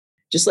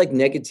Just like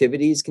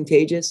negativity is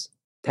contagious,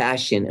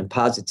 passion and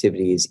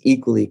positivity is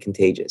equally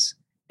contagious.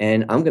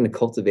 And I'm going to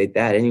cultivate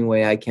that any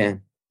way I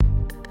can.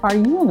 Are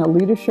you in a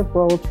leadership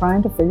role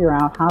trying to figure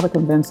out how to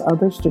convince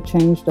others to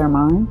change their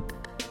mind?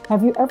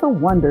 Have you ever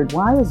wondered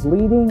why is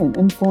leading and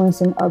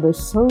influencing others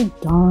so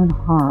darn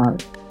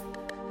hard?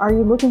 Are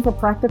you looking for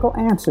practical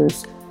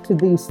answers to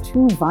these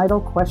two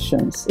vital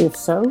questions? If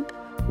so,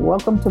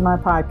 welcome to my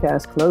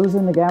podcast,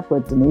 Closing the Gap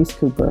with Denise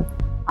Cooper.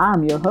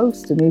 I'm your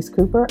host, Denise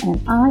Cooper, and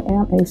I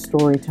am a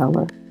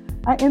storyteller.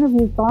 I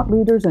interview thought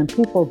leaders and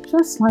people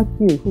just like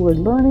you who are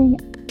learning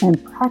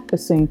and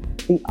practicing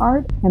the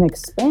art and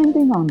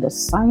expanding on the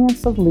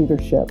science of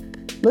leadership.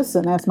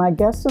 Listen as my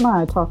guests and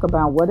I talk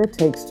about what it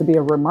takes to be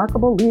a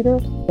remarkable leader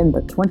in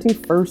the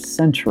 21st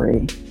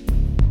century.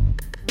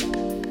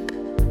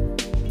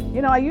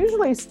 You know, I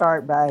usually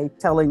start by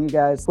telling you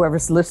guys,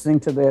 whoever's listening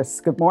to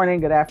this, good morning,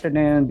 good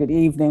afternoon, good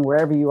evening,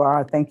 wherever you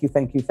are. Thank you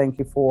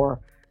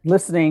for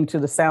listening to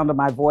the sound of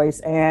my voice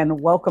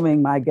and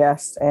welcoming my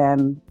guests,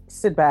 and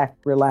sit back,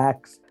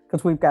 relax,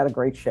 because we've got a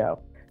great show.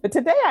 But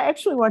today I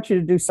actually want you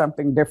to do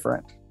something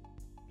different.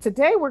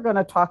 Today we're going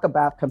to talk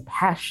about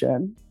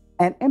compassion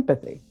and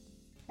empathy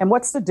and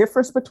what's the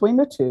difference between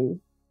the two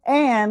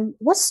and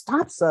what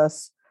stops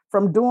us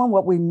from doing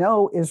what we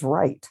know is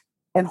right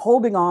and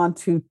holding on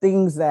to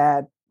things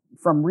that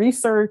from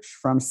research,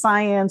 from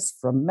science,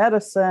 from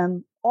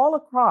medicine, all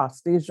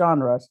across these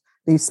genres,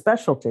 these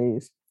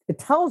specialties. It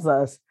tells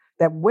us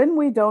that when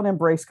we don't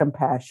embrace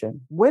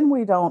compassion, when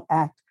we don't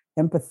act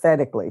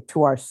empathetically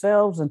to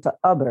ourselves and to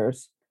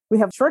others, we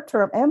have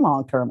short-term and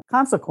long-term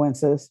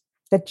consequences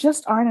that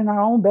just aren't in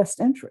our own best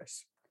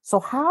interest. So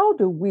how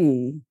do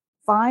we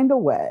find a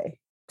way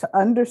to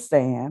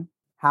understand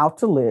how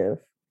to live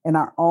in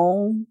our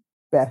own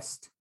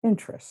best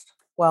interest?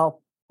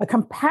 Well, a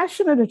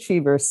compassionate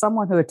achiever is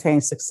someone who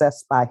attains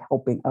success by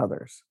helping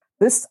others.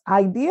 This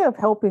idea of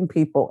helping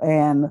people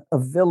and a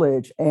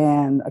village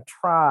and a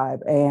tribe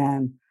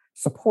and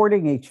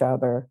supporting each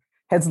other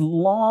has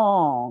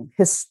long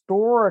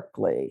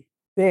historically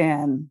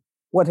been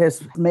what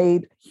has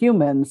made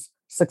humans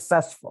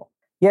successful.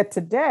 Yet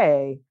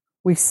today,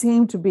 we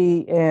seem to be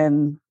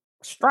in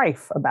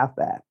strife about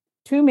that.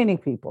 Too many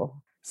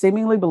people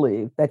seemingly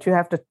believe that you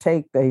have to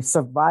take the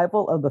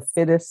survival of the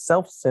fittest,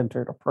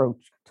 self-centered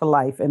approach to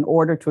life in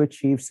order to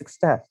achieve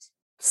success.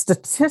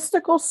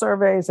 Statistical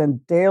surveys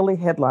and daily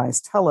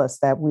headlines tell us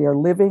that we are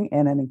living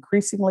in an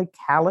increasingly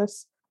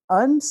callous,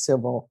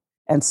 uncivil,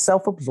 and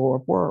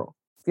self-absorbed world.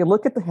 If you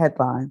look at the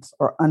headlines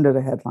or under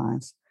the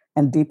headlines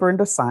and deeper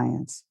into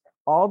science,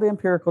 all the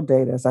empirical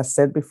data, as I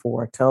said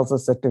before, tells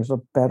us that there's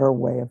a better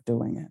way of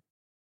doing it.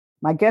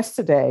 My guest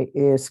today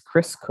is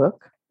Chris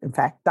Cook, in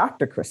fact,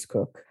 Dr. Chris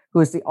Cook,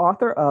 who is the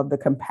author of The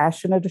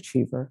Compassionate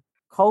Achiever,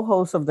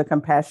 co-host of the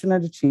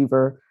Compassionate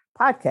Achiever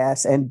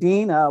podcast, and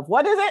dean of,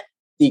 what is it?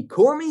 The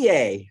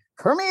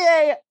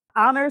Cormier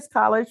Honors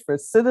College for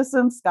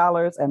Citizen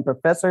Scholars and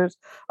Professors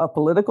of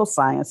Political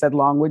Science at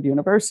Longwood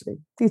University.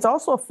 He's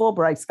also a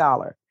Fulbright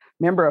Scholar,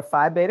 member of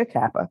Phi Beta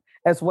Kappa,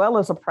 as well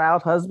as a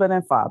proud husband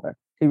and father.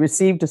 He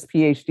received his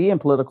PhD in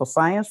political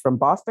science from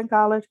Boston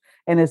College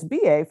and his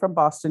BA from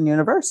Boston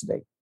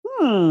University.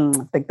 I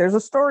think there's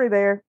a story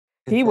there.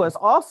 He was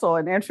also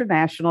an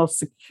International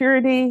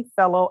Security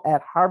Fellow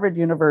at Harvard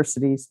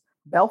University's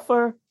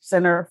Belfer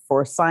Center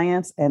for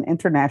Science and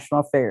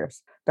International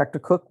Affairs. Dr.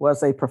 Cook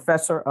was a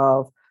professor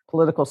of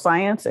political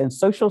science and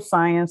social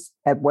science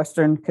at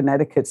Western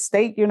Connecticut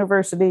State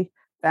University,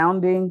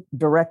 founding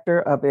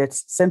director of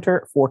its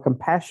Center for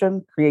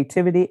Compassion,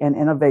 Creativity, and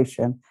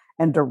Innovation,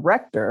 and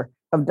director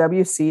of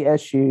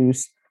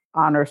WCSU's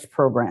honors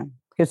program.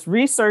 His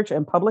research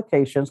and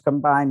publications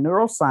combine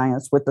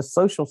neuroscience with the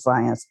social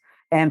science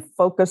and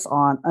focus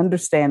on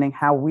understanding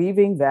how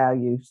weaving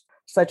values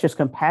such as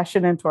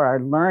compassion into our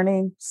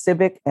learning,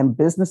 civic, and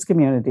business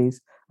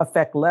communities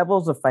affect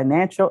levels of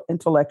financial,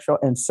 intellectual,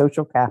 and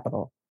social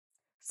capital.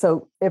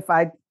 So if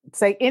I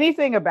say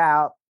anything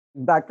about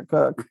Dr.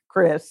 Cook,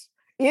 Chris,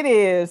 it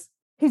is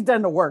he's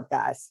done the work,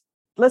 guys.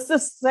 Let's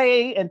just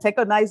say and take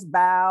a nice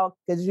bow,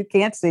 because you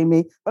can't see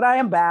me, but I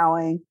am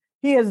bowing.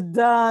 He has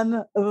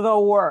done the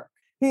work.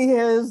 He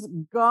has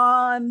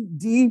gone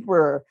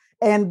deeper.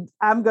 And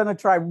I'm going to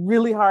try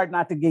really hard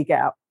not to geek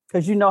out,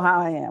 because you know how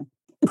I am.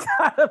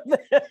 Out of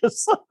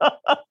this.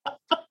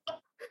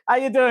 How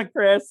you doing,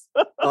 Chris?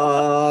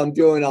 I'm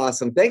doing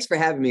awesome. Thanks for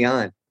having me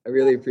on. I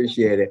really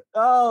appreciate it.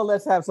 Oh,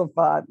 let's have some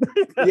fun.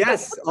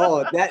 Yes.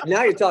 Oh, that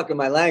now you're talking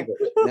my language.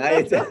 So,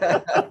 I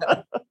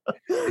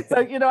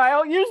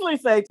don't usually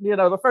say,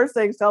 the first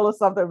thing is tell us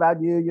something about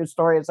you, your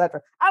story,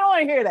 etc. I don't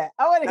want to hear that.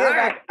 I want to hear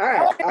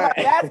about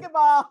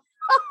basketball.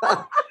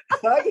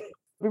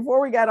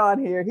 Before we got on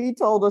here, he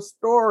told a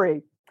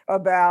story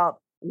about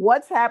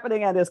what's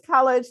happening at his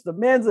college, the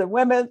men's and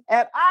women's,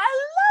 and I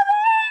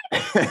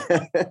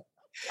love it.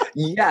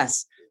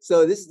 Yes.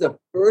 So this is the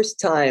first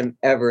time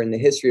ever in the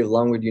history of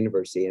Longwood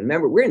University. And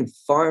remember, we're in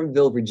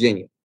Farmville,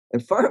 Virginia.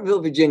 And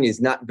Farmville, Virginia is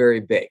not very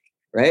big,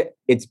 right?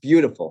 It's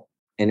beautiful.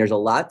 And there's a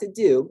lot to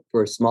do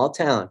for a small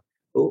town.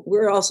 but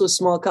we're also a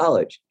small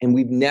college, and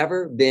we've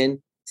never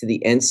been to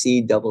the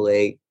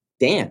NCAA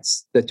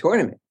dance, the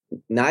tournament,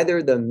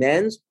 neither the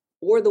men's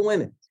or the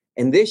women's.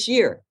 And this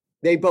year,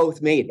 they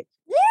both made it.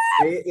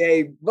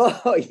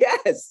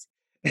 Yes.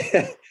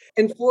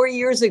 And 4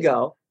 years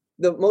ago,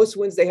 the most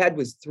wins they had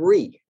was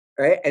 3,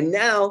 right? And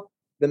now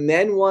the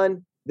men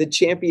won the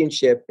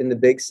championship in the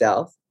Big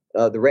South,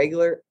 the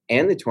regular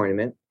and the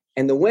tournament.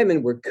 And the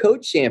women were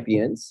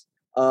co-champions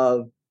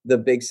of the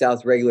Big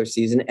South regular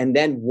season and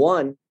then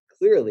won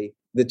clearly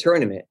the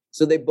tournament.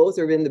 So they both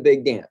are in the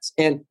big dance.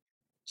 And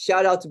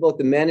shout out to both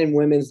the men and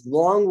women's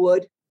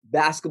Longwood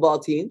basketball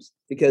teams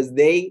because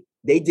they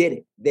did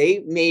it.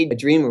 They made a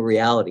dream a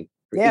reality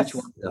for each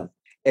one of them.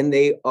 And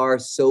they are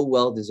so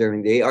well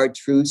deserving. They are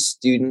true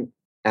student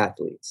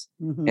athletes.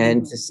 Mm-hmm.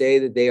 And to say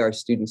that they are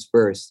students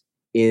first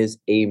is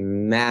a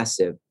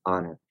massive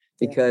honor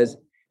because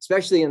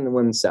especially in the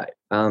women's side.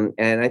 And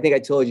I think I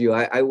told you,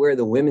 I wear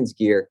the women's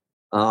gear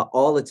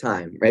all the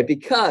time, right?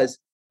 Because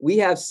we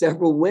have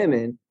several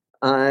women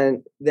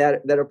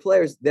that are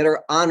players that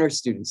are honor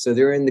students. So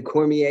they're in the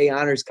Cormier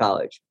Honors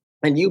College.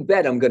 And you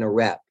bet I'm going to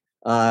rep,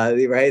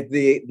 right?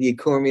 The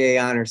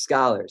Cormier Honor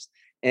Scholars.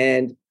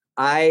 And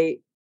I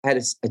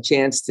had a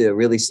chance to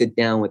really sit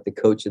down with the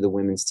coach of the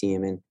women's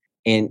team.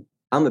 And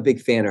I'm a big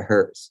fan of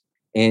hers.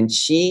 And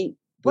she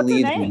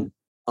believes in,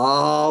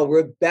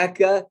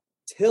 Rebecca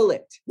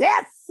Tillett.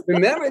 Yes.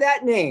 Remember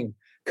that name,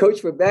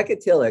 Coach Rebecca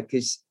Tillett,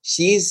 because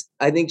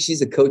I think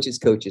she's a coach's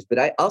coaches, but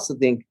I also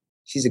think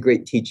she's a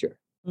great teacher.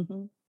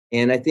 Mm-hmm.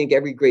 And I think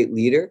every great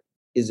leader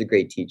is a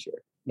great teacher.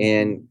 Mm-hmm.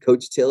 And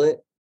Coach Tillett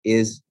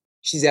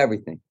she's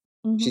everything.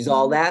 Mm-hmm. She's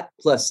all that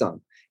plus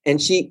some. And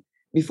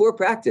before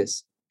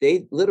practice,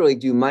 they literally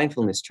do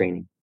mindfulness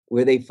training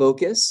where they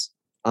focus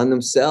on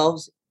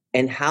themselves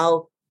and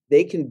how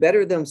they can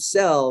better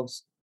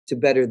themselves to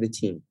better the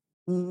team.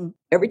 Mm-hmm.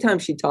 Every time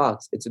she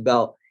talks, it's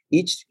about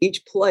each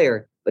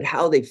player, but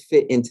how they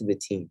fit into the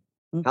team,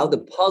 mm-hmm. how the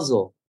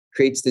puzzle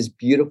creates this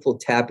beautiful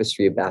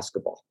tapestry of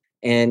basketball.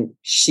 And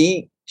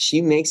she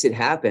makes it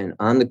happen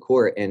on the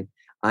court. And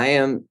I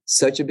am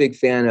such a big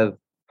fan of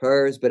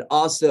hers, but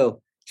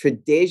also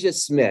Tre'Dasia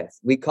Smith.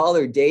 We call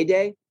her Day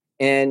Day.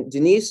 And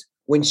Denise,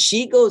 when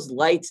she goes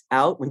lights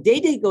out, when Day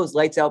Day goes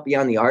lights out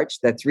beyond the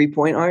arch, that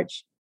 3-point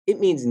arch, it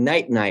means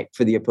night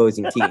for the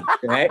opposing team,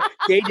 right?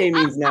 Day Day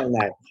means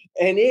night.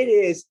 And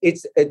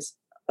it's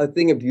a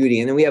thing of beauty.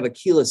 And then we have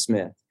Akila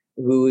Smith,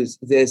 who is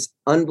this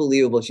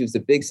unbelievable. She was the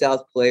Big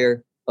South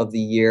Player of the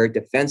Year,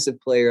 Defensive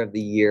Player of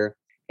the Year.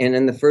 And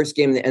in the first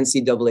game of the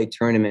NCAA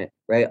tournament,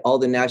 right, all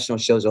the national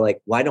shows are like,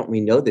 why don't we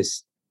know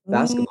this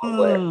basketball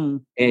player?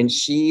 And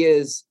she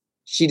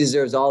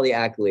deserves all the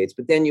accolades.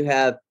 But then you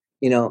have,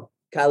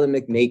 Kyla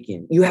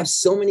McMakin. You have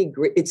so many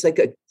great, it's like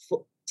a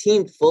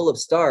team full of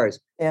stars.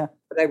 Yeah.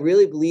 But I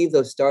really believe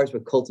those stars were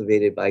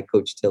cultivated by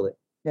Coach Tillett.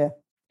 Yeah.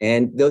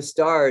 And those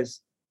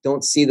stars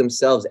don't see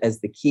themselves as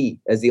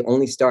the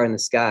only star in the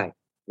sky,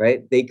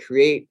 right? They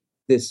create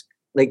this,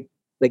 like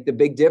the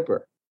Big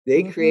Dipper.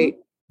 They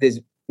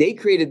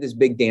created this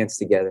big dance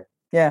together.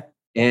 Yeah.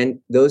 And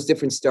those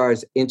different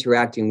stars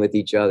interacting with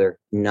each other,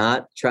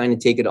 not trying to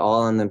take it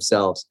all on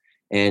themselves.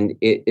 And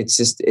it's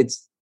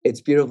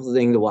a beautiful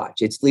thing to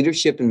watch. It's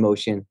leadership in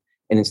motion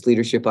and it's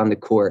leadership on the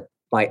court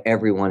by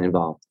everyone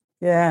involved.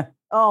 Yeah.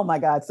 Oh my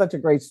God. Such a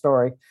great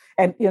story.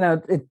 And,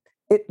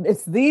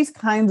 it's these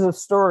kinds of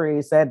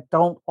stories that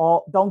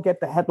don't get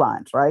the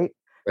headlines, right?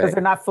 Because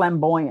they're not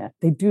flamboyant.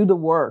 They do the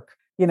work,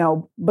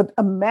 but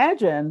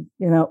imagine,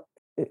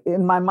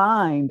 in my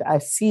mind, I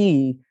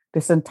see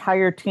this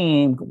entire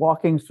team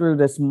walking through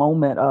this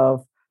moment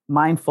of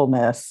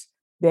mindfulness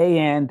day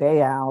in,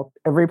 day out,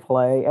 every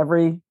play,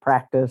 every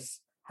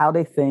practice, how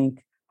they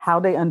think, how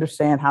they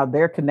understand, how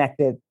they're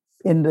connected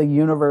in the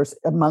universe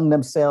among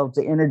themselves,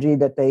 the energy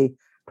that they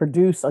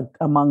produce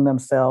among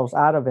themselves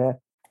out of it.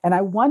 And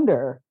I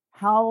wonder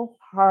how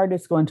hard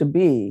it's going to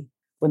be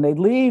when they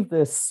leave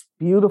this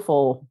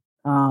beautiful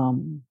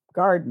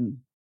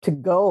garden to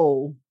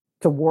go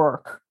to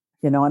work,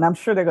 and I'm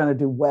sure they're going to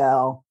do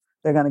well.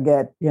 They're going to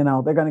get,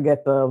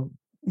 the,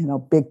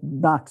 big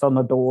knocks on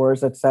the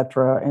doors, et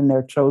cetera, in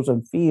their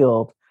chosen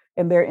field.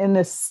 And they're in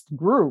this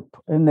group,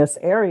 in this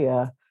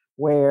area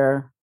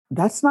where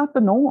that's not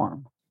the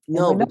norm.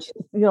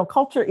 No,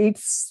 culture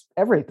eats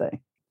everything.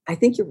 I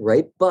think you're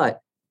right.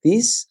 But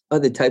these are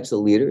the types of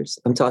leaders.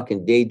 I'm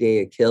talking Day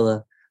Day,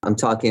 Akila. I'm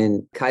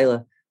talking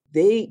Kyla.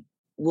 They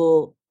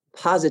will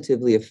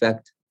positively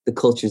affect the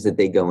cultures that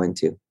they go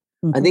into.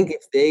 Mm-hmm. I think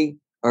if they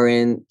are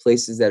in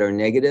places that are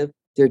negative,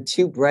 they're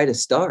too bright of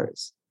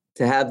stars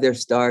to have their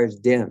stars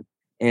dim.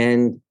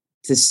 And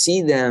to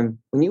see them,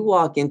 when you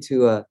walk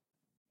into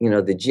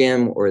the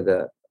gym or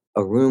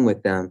a room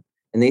with them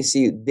and they see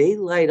you, they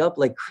light up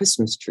like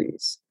Christmas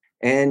trees.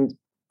 And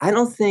I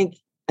think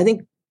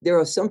there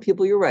are some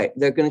people, you're right,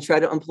 they're going to try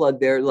to unplug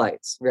their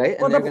lights, right?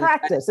 Well, the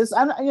practice is,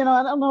 I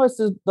don't know, it's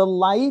the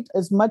light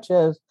as much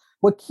as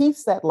what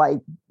keeps that light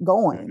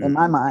going, in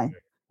my mind,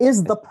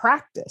 is the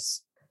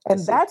practice. And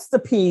that's the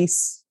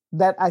piece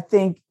that I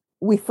think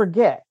we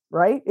forget.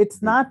 right?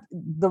 It's not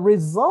the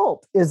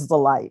result is the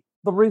light.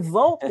 The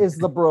result is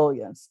the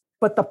brilliance,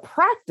 but the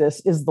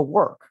practice is the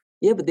work.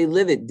 Yeah, but they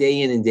live it day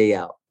in and day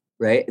out,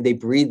 right? They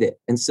breathe it.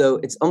 And so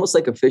it's almost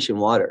like a fish in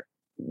water.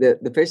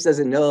 The fish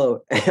doesn't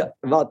know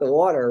about the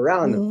water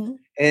around them.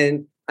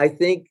 And I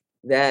think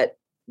that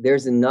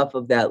there's enough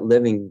of that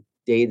living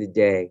day to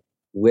day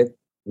with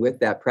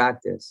that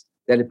practice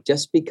that it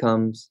just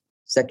becomes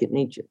second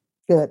nature.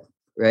 Good.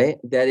 Right?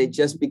 That it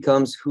just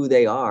becomes who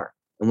they are.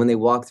 And when they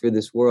walk through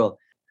this world,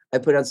 I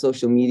put on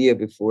social media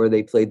before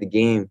they played the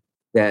game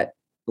that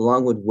the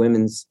Longwood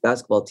women's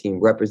basketball team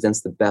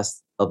represents the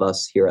best of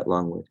us here at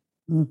Longwood.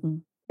 Mm-hmm.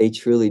 They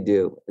truly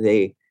do.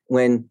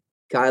 When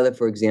Kyla,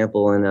 for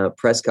example, in a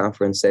press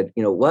conference said,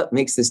 what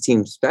makes this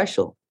team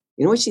special?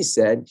 You know what she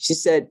said? She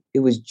said it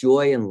was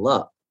joy and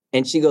love.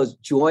 And she goes,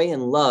 joy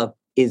and love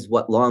is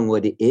what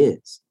Longwood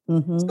is.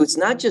 Mm-hmm. So it's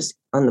not just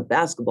on the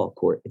basketball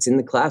court, it's in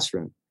the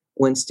classroom.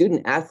 When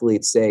student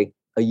athletes say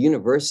a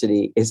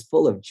university is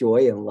full of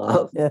joy and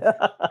love,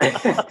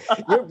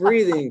 you're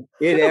breathing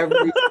it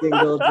every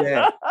single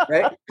day,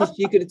 right? Because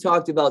she could have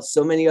talked about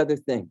so many other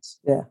things.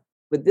 Yeah.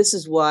 But this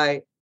is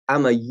why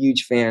I'm a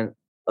huge fan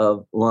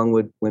of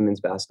Longwood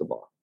women's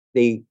basketball.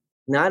 They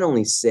not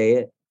only say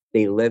it,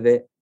 they live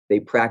it,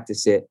 they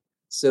practice it.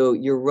 So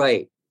you're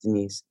right,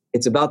 Denise.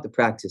 It's about the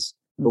practice.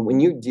 But when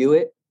you do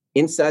it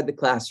inside the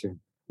classroom,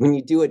 when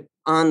you do it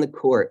on the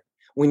court,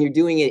 when you're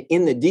doing it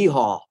in the D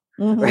hall,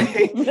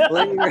 right?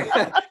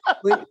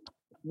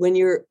 when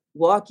you're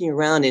walking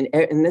around,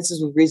 and this is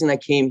the reason I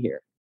came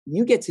here,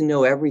 you get to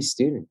know every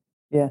student.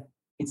 Yeah.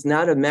 It's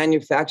not a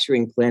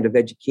manufacturing plant of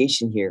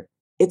education here.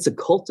 It's a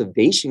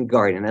cultivation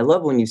garden. I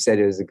love when you said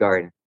it was a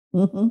garden.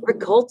 Mm-hmm. We're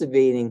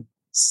cultivating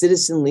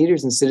citizen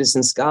leaders and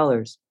citizen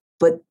scholars.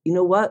 But you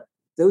know what?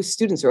 Those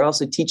students are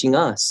also teaching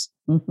us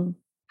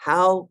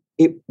how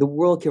the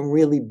world can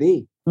really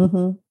be.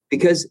 Mm-hmm.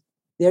 Because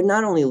they're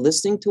not only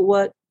listening to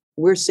what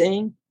we're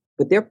saying,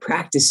 but they're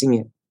practicing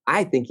it,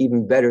 I think,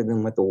 even better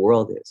than what the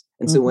world is.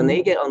 And so when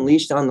they get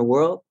unleashed on the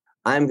world,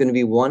 I'm going to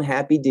be one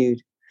happy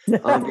dude.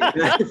 Because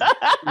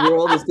the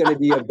world is going to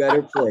be a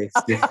better place.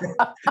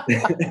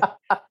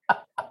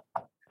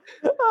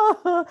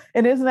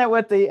 And isn't that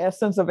what the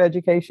essence of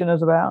education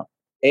is about?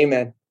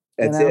 Amen.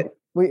 That's it.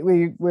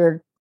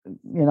 We're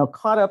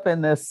caught up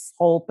in this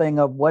whole thing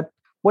of what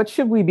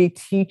should we be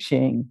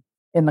teaching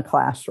in the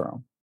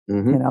classroom?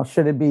 Mm-hmm.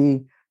 Should it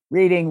be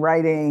reading,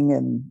 writing,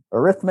 and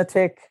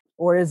arithmetic,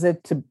 or is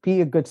it to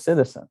be a good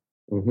citizen,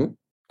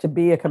 to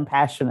be a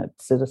compassionate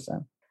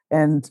citizen?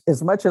 And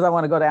as much as I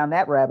want to go down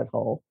that rabbit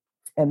hole,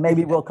 and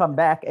maybe we'll come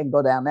back and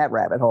go down that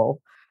rabbit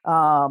hole.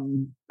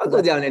 I'll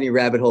go down any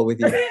rabbit hole with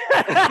you.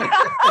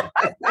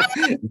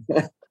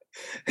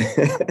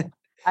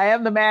 I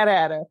am the Mad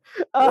Hatter.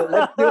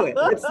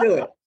 Let's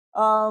do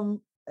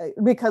it.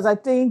 Because I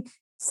think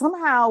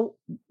somehow,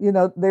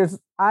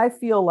 I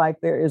feel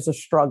like there is a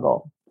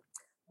struggle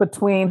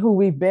between who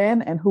we've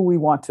been and who we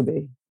want to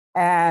be.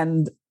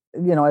 And,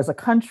 as a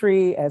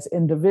country, as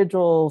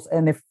individuals,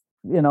 and if,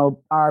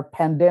 our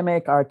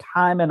pandemic, our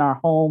time in our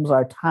homes,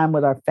 our time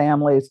with our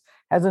families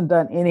hasn't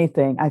done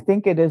anything, I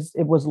think it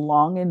was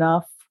long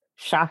enough,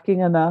 shocking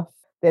enough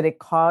that it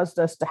caused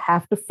us to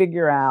have to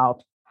figure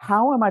out,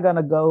 how am I going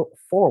to go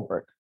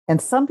forward?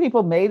 And some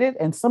people made it,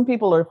 and some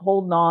people are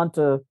holding on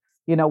to,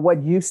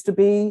 what used to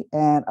be,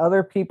 and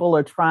other people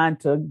are trying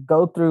to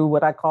go through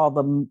what I call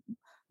the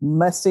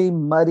messy,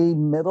 muddy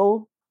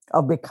middle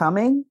of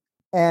becoming.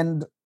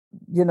 And,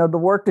 the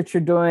work that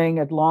you're doing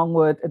at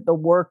Longwood, the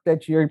work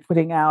that you're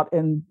putting out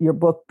in your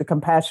book, The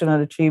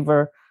Compassionate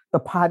Achiever, the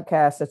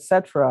podcast, et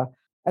cetera,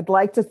 I'd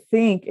like to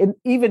think, and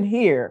even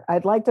here,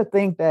 I'd like to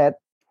think that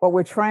what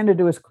we're trying to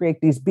do is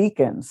create these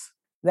beacons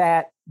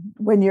that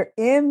when you're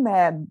in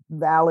that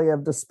valley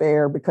of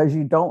despair, because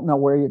you don't know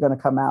where you're going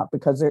to come out,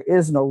 because there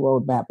is no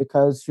roadmap,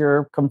 because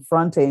you're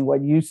confronting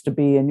what used to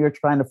be and you're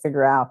trying to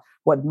figure out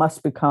what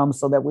must become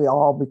so that we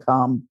all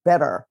become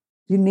better,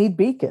 you need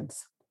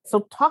beacons.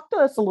 So talk to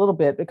us a little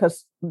bit,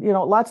 because,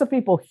 lots of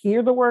people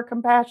hear the word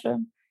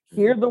compassion,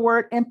 hear the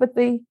word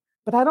empathy,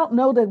 but I don't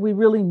know that we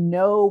really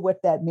know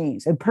what that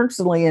means. And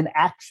personally, in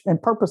action,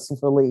 and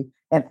purposefully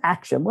in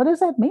action, what does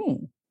that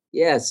mean?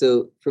 Yeah.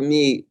 So for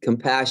me,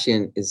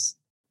 compassion is,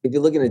 if you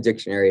look in the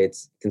dictionary,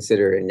 it's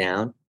considered a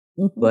noun,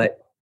 but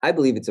I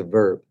believe it's a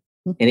verb.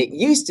 And it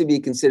used to be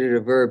considered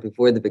a verb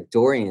before the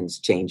Victorians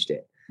changed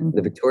it.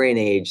 The Victorian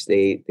age,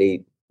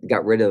 they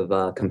got rid of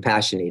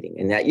compassionating.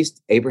 And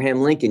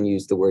Abraham Lincoln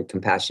used the word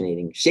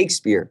compassionating.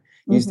 Shakespeare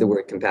used the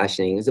word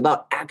compassionating. It's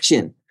about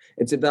action.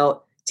 It's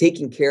about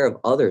taking care of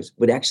others,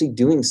 but actually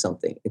doing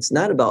something. It's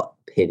not about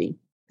pity.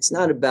 It's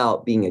not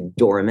about being a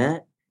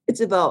doormat.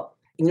 It's about,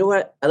 you know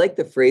what? I like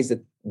the phrase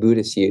that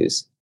Buddhists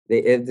use.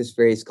 They have this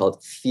phrase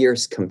called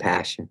fierce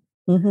compassion,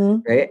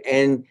 right?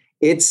 And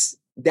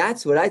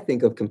that's what I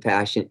think of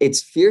compassion.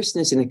 It's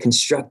fierceness in a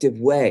constructive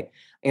way.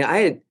 And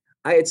I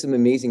had some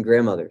amazing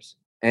grandmothers,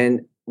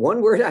 and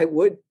one word I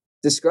would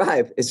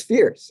describe is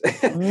fierce.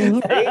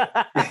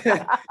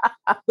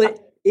 But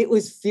it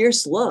was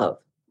fierce love.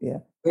 Yeah.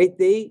 Right?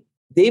 They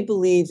they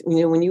believe,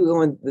 when you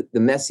go in the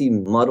messy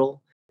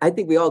muddle, I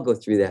think we all go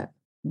through that.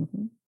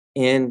 Mm-hmm.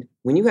 And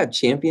when you have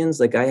champions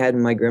like I had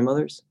in my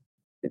grandmothers,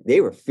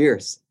 they were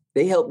fierce.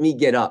 They helped me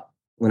get up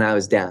when I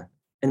was down.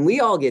 And we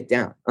all get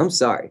down. I'm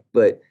sorry.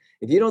 But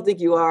if you don't think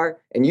you are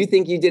and you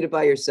think you did it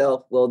by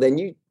yourself, well, then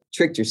you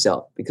tricked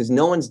yourself, because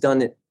no one's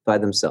done it by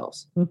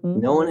themselves.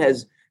 Mm-hmm. No one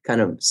has kind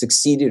of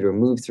succeeded or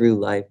moved through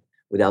life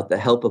without the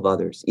help of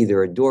others,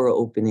 either a door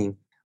opening,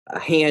 a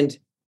hand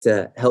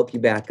to help you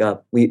back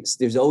up.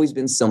 There's always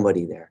been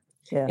somebody there.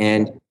 Yeah.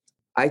 And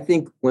I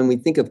think when we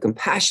think of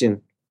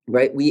compassion,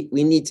 right, we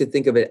need to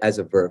think of it as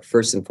a verb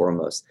first and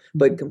foremost.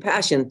 But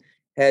compassion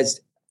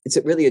it's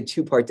really a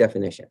two-part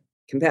definition.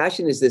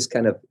 Compassion is this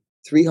kind of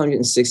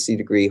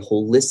 360-degree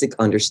holistic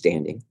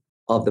understanding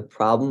of the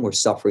problem or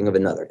suffering of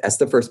another. That's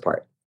the first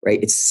part, right?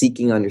 It's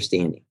seeking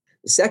understanding.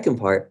 The second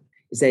part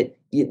is that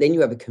then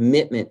you have a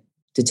commitment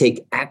to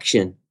take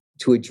action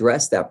to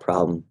address that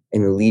problem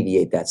and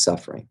alleviate that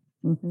suffering.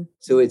 Mm-hmm.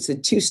 So it's a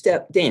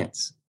two-step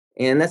dance.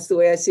 And that's the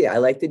way I see it. I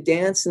like to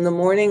dance in the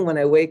morning when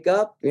I wake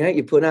up.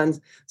 You put on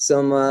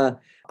some, I'm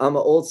an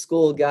old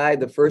school guy.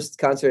 The first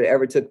concert I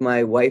ever took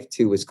my wife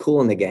to was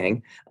Kool and the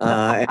Gang.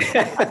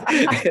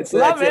 So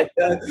Love it.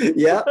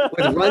 Yeah,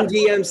 with Run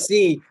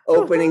DMC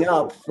opening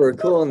up for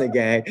Kool and the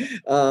Gang.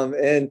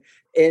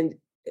 And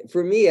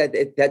for me,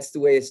 that's the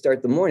way to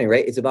start the morning,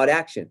 right? It's about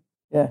action.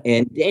 Yeah.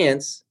 And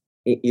dance,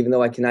 even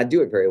though I cannot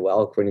do it very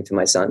well, according to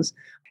my sons,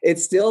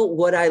 it's still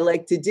what I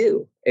like to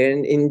do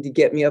and to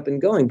get me up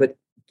and going. But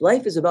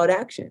life is about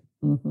action.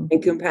 Mm-hmm.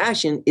 And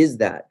compassion is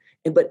that.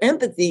 But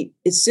empathy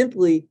is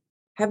simply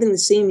having the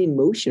same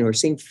emotion or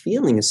same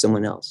feeling as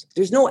someone else.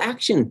 There's no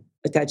action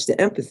attached to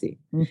empathy.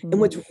 Mm-hmm.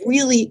 And what's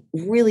really,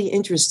 really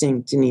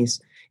interesting,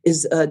 Denise,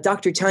 is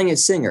Dr. Tanya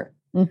Singer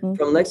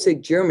from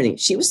Leipzig, Germany.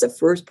 She was the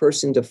first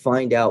person to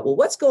find out, well,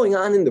 what's going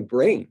on in the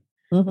brain,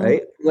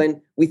 right?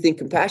 When we think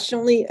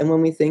compassionately and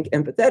when we think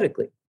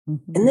empathetically.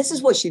 Mm-hmm. And this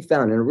is what she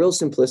found in a real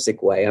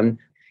simplistic way.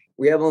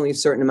 We have only a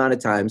certain amount of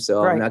time,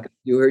 so I'm not going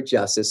to do her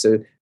justice. So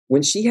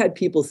when she had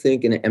people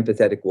think in an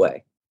empathetic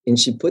way, and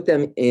she put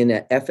them in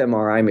an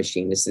fMRI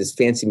machine, it's this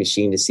fancy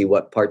machine to see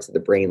what parts of the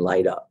brain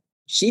light up,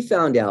 she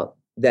found out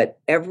that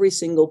every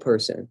single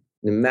person,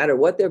 no matter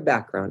what their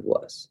background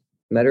was,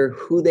 no matter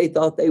who they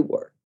thought they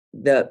were,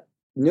 the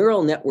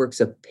neural networks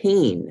of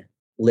pain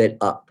lit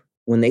up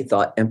when they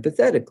thought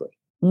empathetically.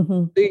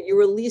 Mm-hmm. So you're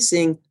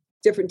releasing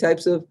different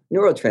types of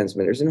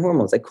neurotransmitters and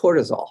hormones like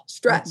cortisol,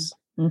 stress,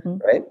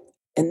 right?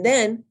 And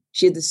then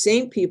she had the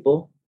same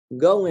people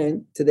go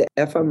into the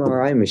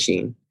fMRI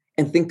machine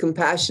and think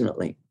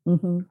compassionately,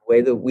 the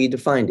way that we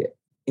defined it.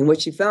 And what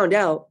she found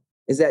out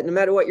is that no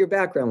matter what your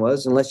background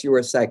was, unless you were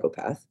a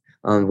psychopath,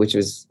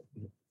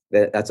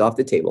 that's off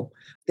the table,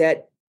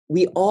 that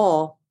we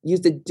all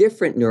used the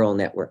different neural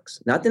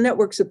networks, not the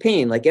networks of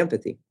pain like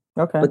empathy,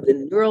 but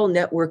the neural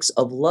networks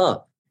of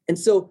love. And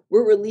so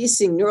we're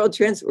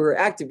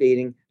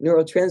activating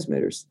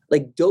neurotransmitters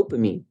like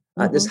dopamine,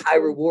 this high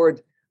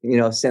reward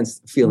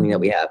sense feeling that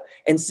we have,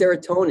 and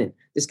serotonin,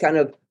 this kind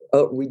of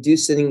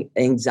reducing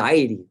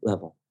anxiety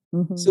level.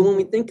 Mm-hmm. So when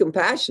we think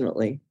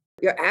compassionately,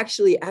 you're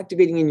actually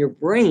activating in your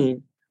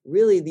brain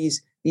really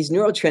these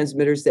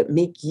neurotransmitters that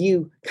make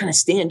you kind of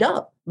stand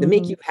up, that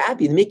make you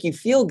happy, that make you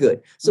feel good.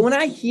 So when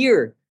I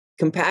hear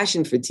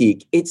compassion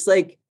fatigue, it's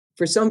like,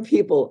 for some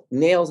people,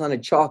 nails on a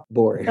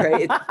chalkboard,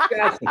 right? It's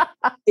distracting.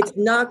 It's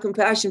not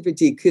compassion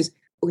fatigue, because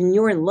when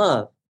you're in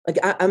love, like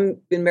I've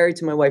been married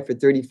to my wife for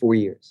 34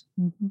 years.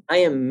 Mm-hmm. I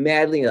am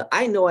madly in love.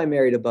 I know I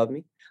married above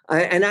me.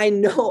 I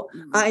know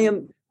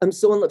I'm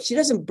so in love. She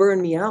doesn't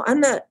burn me out. I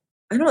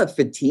don't have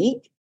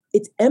fatigue.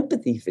 It's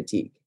empathy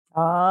fatigue. It's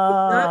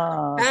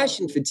not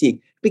compassion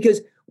fatigue.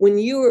 Because when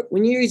you're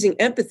using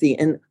empathy,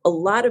 and a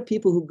lot of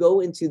people who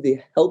go into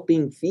the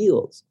helping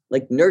fields,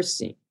 like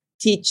nursing,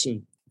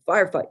 teaching,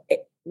 firefight,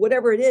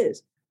 whatever it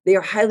is, they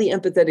are highly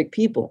empathetic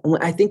people. And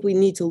I think we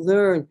need to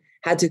learn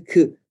how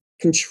to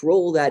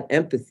control that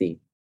empathy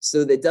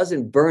so that it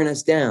doesn't burn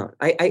us down.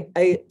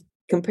 I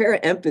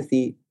compare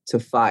empathy to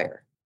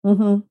fire,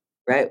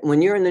 right?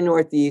 When you're in the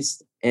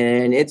Northeast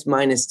and it's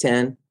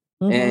 -10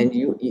 and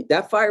you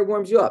that fire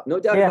warms you up, no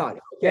doubt about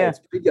it. Okay, it's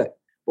pretty good.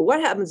 But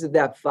what happens if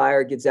that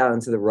fire gets out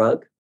into the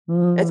rug?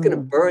 That's going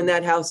to burn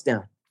that house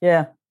down.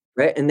 Yeah.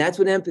 Right. And that's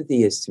what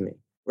empathy is to me.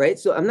 Right.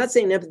 So I'm not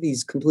saying empathy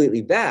is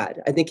completely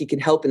bad. I think it can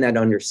help in that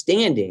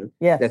understanding.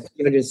 Yeah. That's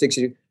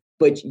 360.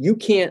 But you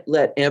can't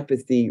let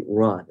empathy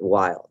run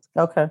wild.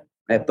 Okay.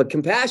 Right? But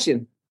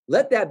compassion,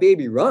 let that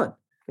baby run.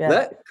 Yeah.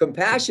 Let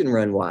compassion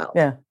run wild.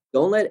 Yeah.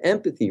 Don't let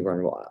empathy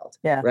run wild.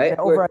 Yeah. Right.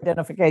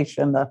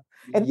 Over-identification.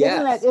 And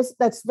isn't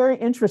that's very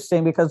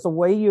interesting, because the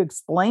way you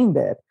explained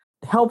it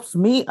helps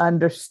me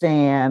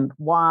understand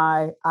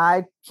why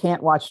I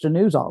can't watch the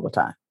news all the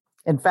time.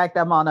 In fact,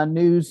 I'm on a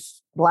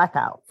news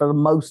blackout for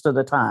most of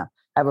the time.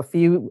 I have a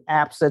few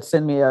apps that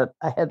send me a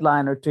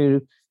headline or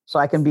two so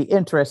I can be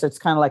interested. It's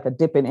kind of like a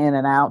dipping in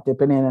and out.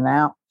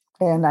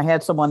 And I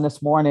had someone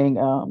this morning,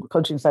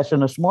 coaching session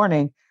this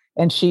morning,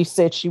 and she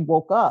said she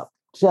woke up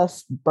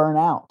just burnt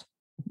out,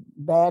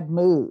 bad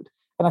mood.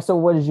 And I said,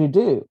 what did you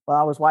do? Well,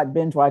 I was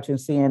binge watching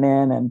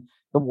CNN and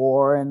the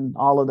war and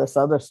all of this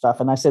other stuff.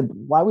 And I said,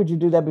 why would you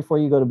do that before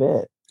you go to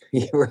bed?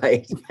 You're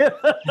right.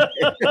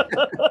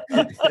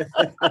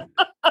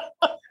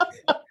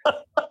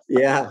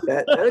 Yeah,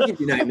 that'll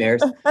give you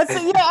nightmares. I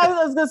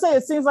was going to say,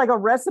 it seems like a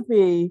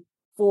recipe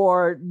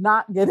for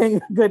not getting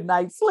a good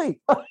night's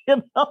sleep,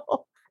 you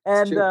know?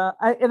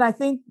 And I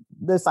think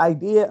this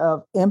idea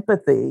of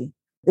empathy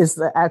is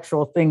the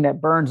actual thing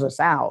that burns us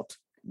out.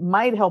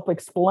 Might help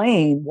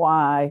explain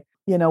why,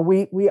 you know,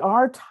 we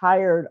are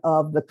tired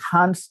of the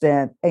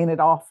constant, ain't it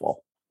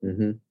awful,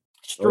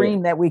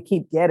 stream that we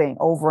keep getting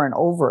over and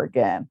over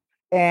again.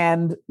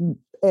 And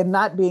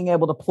not being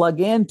able to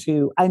plug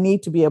into, I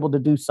need to be able to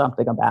do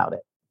something about it.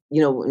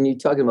 You know, when you're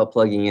talking about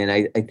plugging in,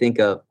 I think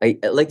I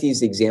like to use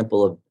the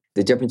example of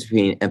the difference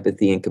between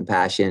empathy and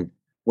compassion.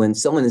 When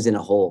someone is in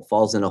a hole,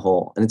 falls in a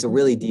hole, and it's a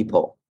really deep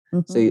hole.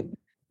 So, you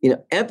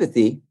know,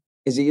 empathy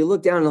is that you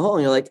look down in the hole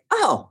and you're like,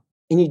 oh,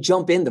 and you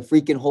jump in the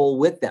freaking hole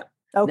with them.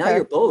 Okay.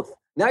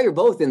 Now you're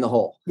both in the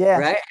hole. Yeah.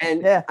 Right.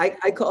 And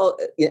I call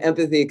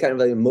empathy kind of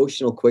like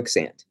emotional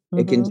quicksand.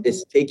 It can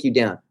just take you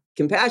down.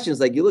 Compassion is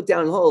like you look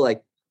down the hole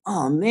like,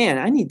 oh man,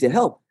 I need to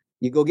help.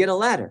 You go get a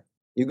ladder,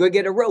 you go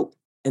get a rope,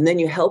 and then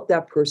you help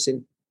that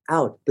person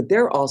out. But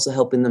they're also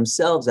helping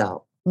themselves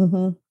out.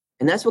 And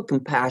that's what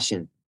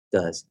compassion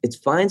does. It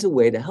finds a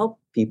way to help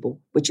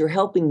people, but you're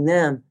helping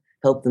them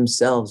help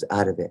themselves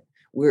out of it.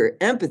 Where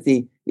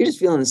empathy, you're just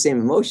feeling the same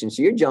emotion.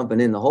 So you're jumping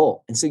in the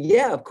hole. And so,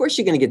 yeah, of course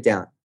you're going to get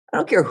down. I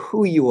don't care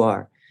who you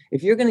are.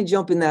 If you're going to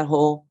jump in that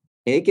hole,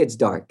 it gets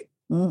dark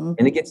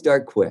and it gets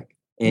dark quick.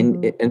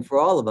 And and for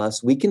all of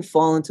us, we can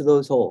fall into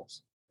those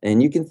holes.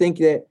 And you can think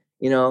that,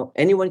 you know,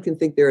 anyone can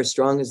think they're as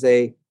strong as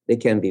they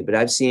can be. But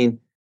I've seen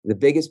the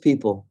biggest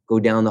people go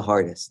down the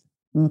hardest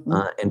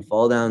and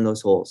fall down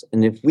those holes.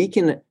 And if we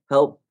can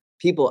help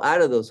people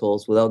out of those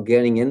holes without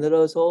getting into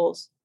those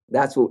holes,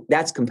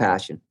 that's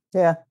compassion.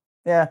 Yeah.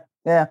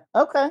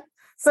 Okay.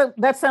 So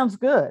that sounds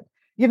good.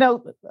 You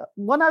know,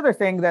 one other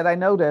thing that I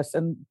noticed,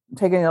 and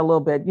taking a little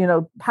bit, you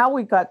know, how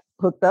we got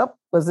hooked up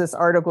was this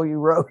article you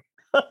wrote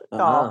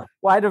called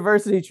Why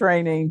Diversity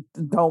Training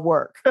Don't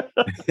Work.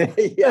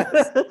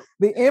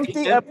 The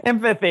empty of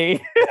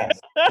empathy.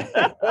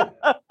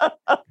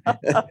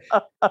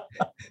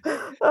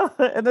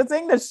 And the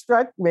thing that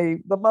struck me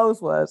the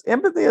most was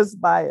empathy is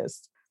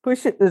biased.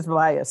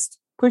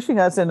 Pushing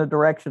us in a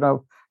direction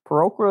of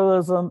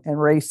parochialism and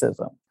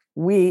racism.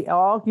 We,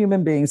 all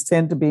human beings,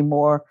 tend to be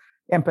more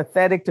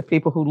empathetic to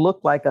people who look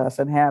like us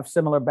and have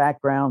similar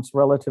backgrounds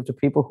relative to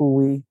people who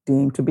we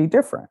deem to be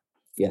different.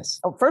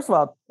 Yes. First of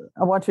all,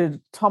 I want you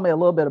to tell me a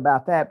little bit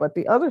about that. But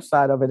the other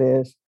side of it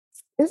is,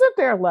 isn't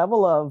there a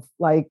level of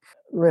like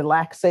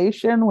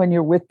relaxation when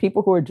you're with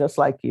people who are just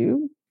like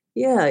you?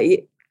 Yeah.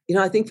 You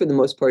know, I think for the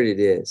most part it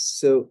is.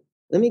 So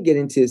let me get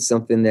into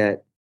something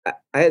that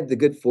I had the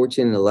good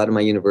fortune in a lot of my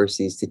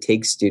universities to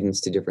take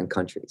students to different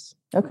countries.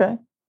 Okay.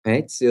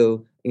 Right.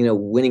 So, you know,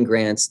 winning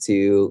grants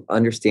to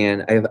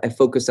understand, I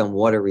focus on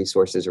water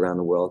resources around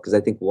the world because I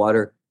think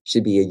water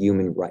should be a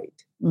human right.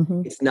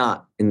 It's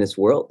not in this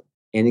world,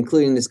 and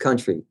including this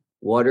country.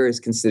 Water is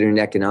considered an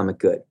economic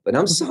good. But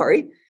I'm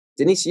sorry,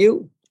 Denise,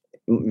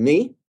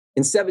 me,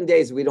 in 7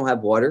 days, we don't have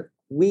water,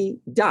 we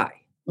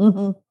die.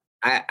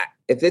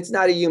 If it's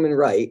not a human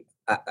right,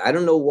 I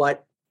don't know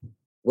what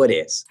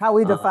is. How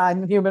we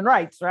define human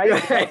rights, right?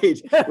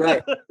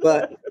 Right.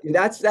 But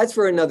that's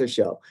for another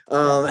show.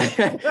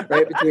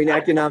 Right, between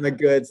economic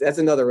goods, that's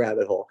another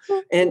rabbit hole.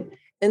 And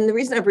the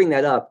reason I bring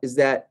that up is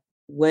that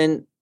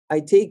when I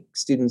take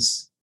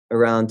students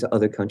around to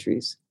other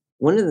countries,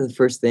 one of the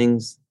first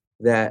things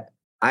that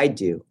I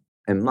do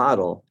and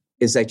model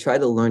is I try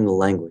to learn the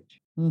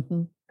language.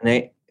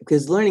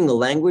 Because learning the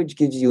language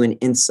gives you an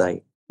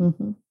insight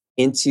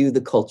into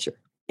the culture.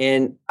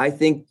 And I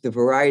think the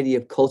variety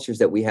of cultures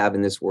that we have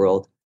in this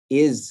world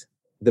is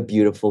the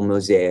beautiful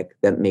mosaic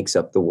that makes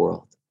up the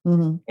world.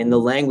 And the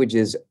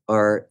languages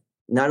are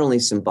not only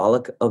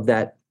symbolic of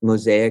that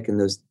mosaic and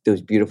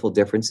those beautiful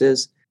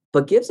differences,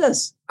 but gives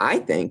us, I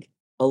think,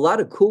 a lot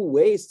of cool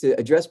ways to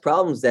address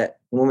problems that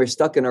when we're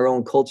stuck in our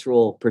own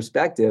cultural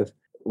perspective,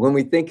 when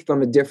we think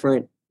from a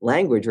different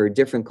language or a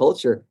different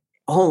culture,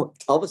 all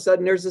of a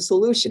sudden there's a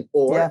solution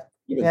or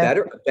even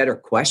better, a better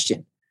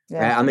question.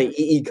 Right? I'm an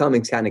E.E.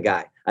 Cummings kind of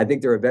guy. I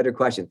think there are better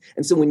questions.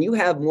 And so when you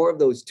have more of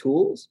those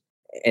tools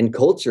and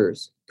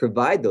cultures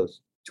provide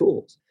those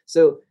tools.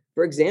 So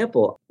for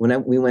example,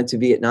 when we went to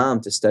Vietnam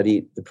to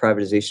study the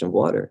privatization of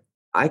water,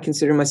 I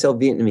consider myself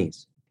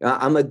Vietnamese.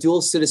 I'm a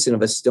dual citizen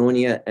of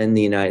Estonia and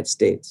the United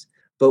States.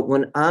 But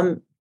when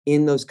I'm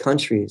in those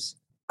countries,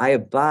 I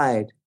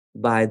abide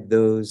by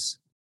those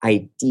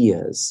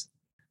ideas,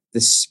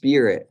 the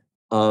spirit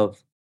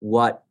of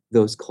what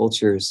those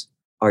cultures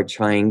are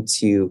trying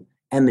to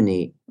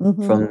emanate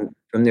from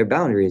their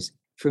boundaries.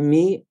 For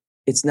me,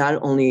 it's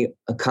not only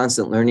a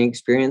constant learning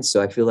experience.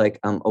 So I feel like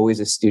I'm always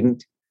a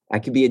student. I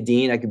could be a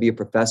dean, I could be a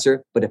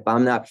professor, but if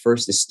I'm not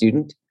first a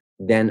student,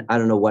 then I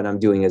don't know what I'm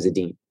doing as a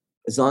dean.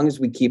 As long as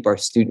we keep our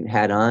student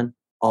hat on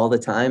all the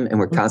time and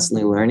we're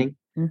constantly learning,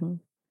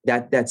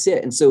 That's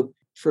it. And so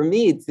for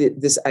me,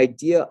 this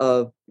idea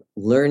of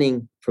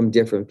learning from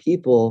different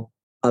people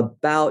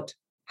about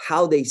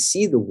how they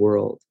see the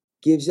world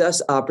gives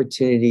us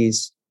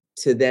opportunities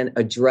to then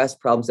address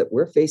problems that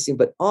we're facing,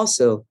 but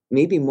also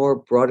maybe more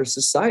broader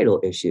societal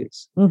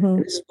issues.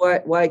 And this is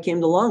why I came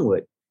to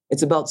Longwood.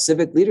 It's about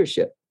civic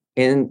leadership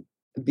and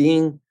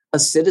being a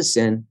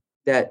citizen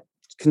that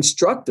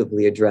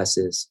constructively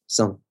addresses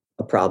some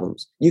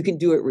problems. You can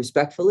do it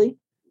respectfully.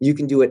 You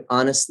can do it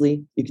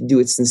honestly. You can do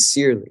it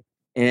sincerely.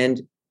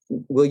 And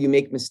will you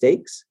make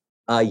mistakes?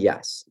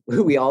 Yes,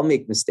 we all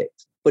make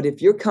mistakes. But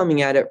if you're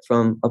coming at it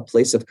from a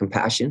place of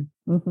compassion,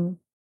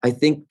 I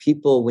think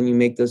people, when you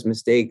make those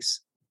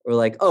mistakes, are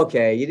like,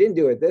 okay, you didn't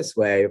do it this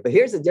way, but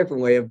here's a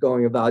different way of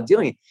going about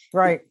doing it.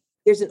 Right.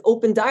 There's an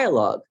open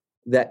dialogue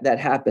that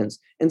happens.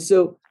 And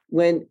so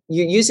when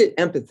you use it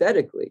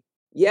empathetically,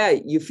 yeah,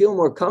 you feel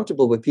more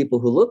comfortable with people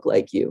who look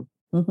like you,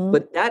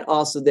 but that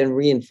also then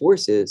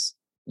reinforces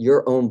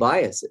your own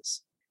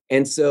biases.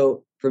 And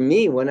so for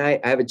me, when I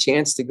have a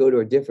chance to go to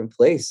a different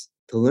place,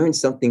 to learn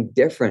something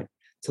different,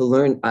 to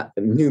learn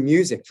new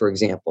music, for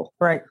example.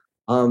 Right.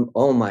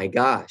 Oh my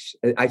gosh.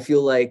 I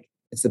feel like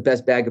it's the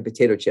best bag of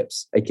potato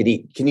chips I could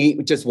eat. Can you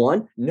eat just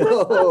one?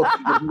 No,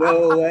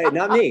 no way,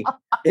 not me.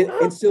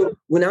 And so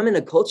when I'm in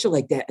a culture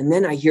like that, and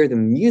then I hear the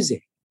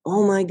music,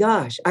 oh my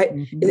gosh.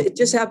 It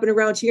just happened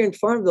around here in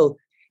Farmville.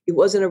 It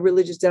wasn't a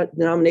religious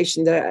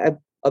denomination that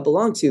I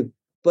belonged to.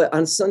 But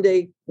on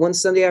one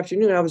Sunday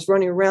afternoon, I was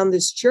running around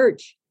this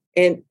church,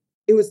 and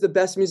it was the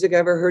best music I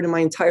ever heard in my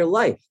entire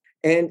life.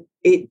 And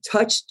it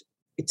touched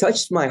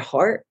my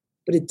heart,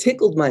 but it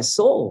tickled my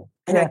soul.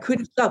 And I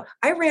couldn't stop.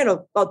 I ran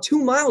about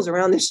 2 miles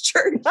around this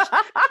church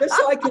just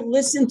so I could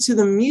listen to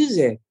the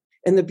music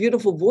and the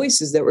beautiful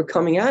voices that were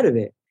coming out of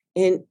it.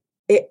 And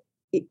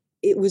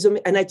it was,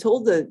 and I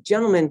told the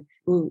gentleman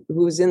who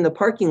was in the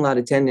parking lot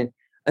attendant,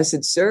 I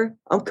said, sir,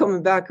 I'm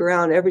coming back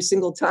around every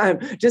single time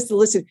just to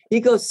listen. He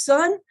goes,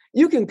 son,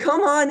 you can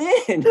come on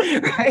in,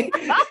 right?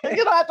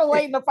 You don't have to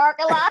wait in the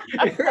parking lot.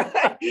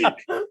 Right.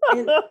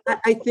 And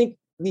I think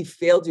we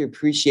fail to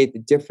appreciate the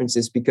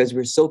differences because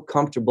we're so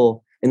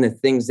comfortable in the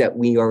things that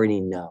we already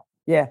know.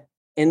 Yeah.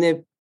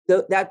 And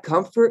that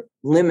comfort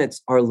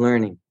limits our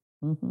learning.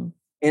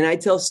 And I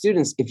tell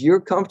students, if you're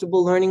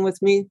comfortable learning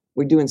with me,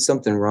 we're doing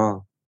something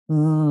wrong.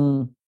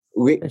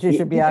 But you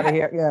should be out of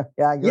here.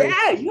 Yeah, I agree.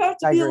 Yeah, you have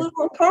to be a little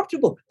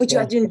uncomfortable, but you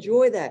have to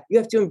enjoy that. You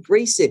have to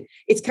embrace it.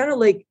 It's kind of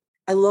like,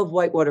 I love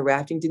whitewater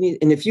rafting, Denise.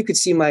 And if you could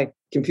see my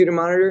computer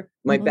monitor,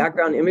 my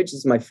background image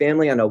is my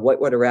family on a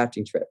whitewater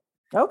rafting trip.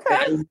 Okay.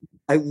 And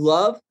I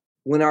love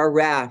when our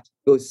raft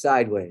goes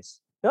sideways.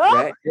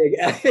 Right?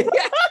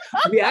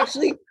 We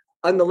actually,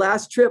 on the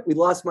last trip, we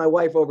lost my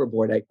wife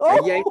overboard. I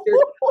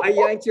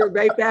yanked her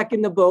right back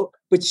in the boat,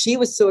 but she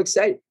was so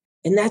excited.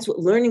 And that's what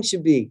learning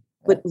should be.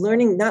 But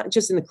learning not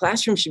just in the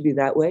classroom should be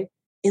that way,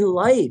 in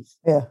life.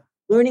 Yeah.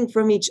 Learning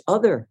from each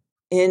other.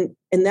 And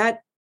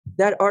that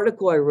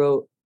article I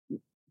wrote,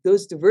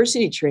 those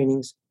diversity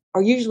trainings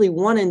are usually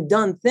one and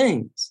done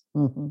things.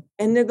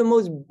 And they're the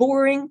most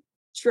boring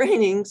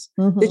trainings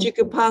that you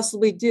could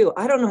possibly do.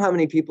 I don't know how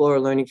many people are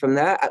learning from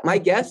that. My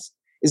guess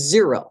is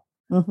 0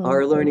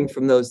 are learning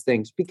from those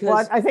things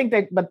because I think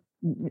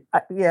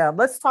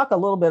let's talk a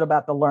little bit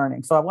about the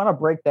learning. So I want to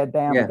break that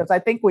down because I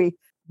think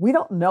we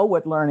don't know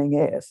what learning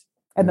is.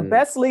 And the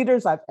best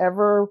leaders I've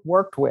ever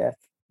worked with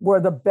were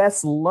the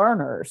best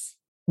learners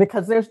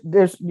because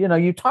there's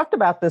you talked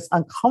about this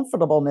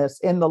uncomfortableness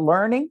in the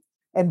learning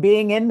and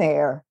being in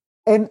there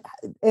and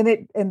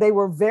they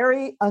were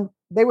very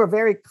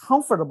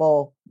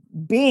comfortable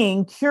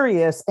being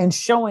curious and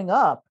showing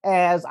up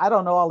as I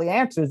don't know all the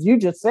answers. You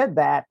just said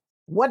that.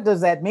 What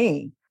does that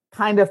mean?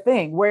 Kind of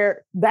thing,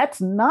 where that's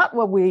not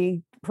what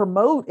we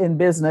promote in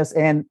business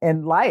and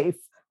in life.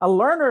 A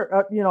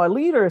learner, a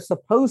leader is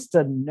supposed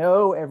to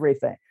know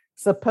everything.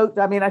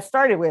 I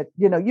started with,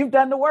 you've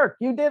done the work.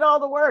 You did all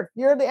the work.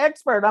 You're the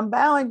expert. I'm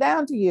bowing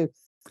down to you.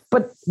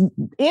 But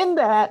in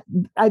that,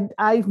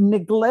 I've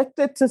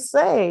neglected to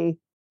say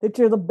that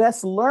you're the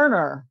best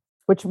learner,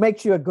 which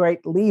makes you a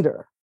great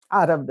leader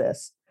out of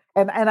this.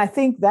 And I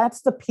think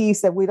that's the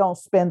piece that we don't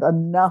spend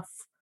enough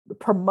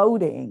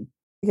promoting,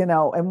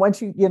 and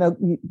once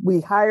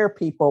we hire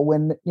people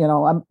when,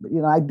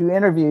 I do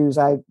interviews,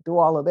 I do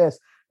all of this,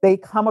 they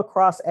come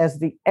across as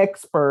the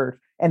expert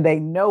and they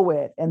know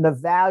it. And the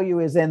value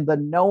is in the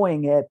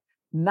knowing it,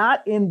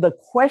 not in the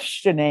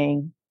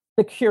questioning,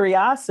 the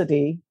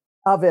curiosity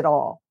of it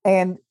all.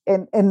 And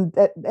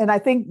I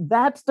think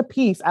that's the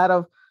piece out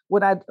of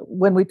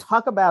when we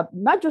talk about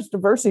not just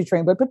diversity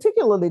training, but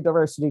particularly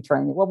diversity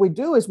training, what we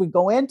do is we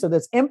go into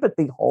this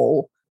empathy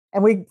hole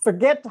and we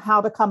forget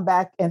how to come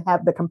back and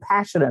have the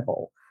compassionate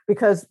hole.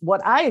 Because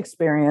what I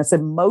experience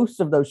in most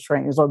of those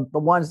trainings, or the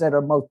ones that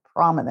are most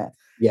prominent,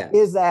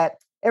 is that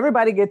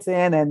everybody gets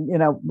in and,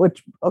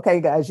 okay,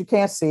 guys, you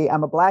can't see,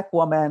 I'm a Black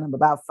woman. I'm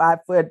about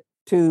 5'2",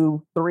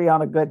 3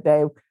 on a good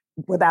day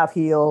without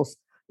heels.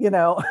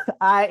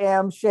 I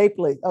am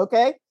shapely.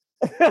 Okay.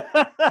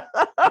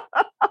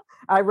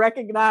 I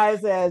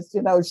recognize as,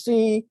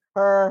 she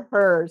her,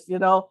 hers,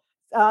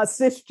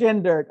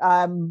 cisgendered.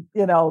 I'm,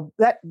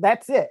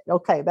 that's it.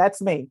 Okay,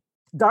 that's me.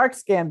 Dark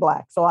skin,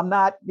 Black. So I'm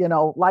not,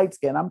 light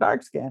skin. I'm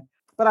dark skin.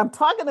 But I'm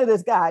talking to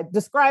this guy.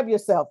 Describe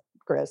yourself,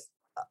 Chris.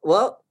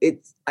 Well,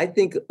 I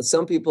think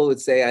some people would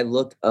say I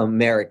look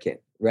American,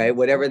 right?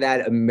 Whatever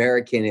that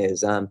American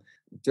is.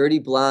 Dirty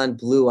blonde,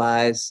 blue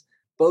eyes,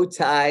 bow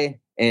tie,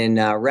 and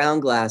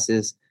round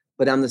glasses.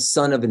 But I'm the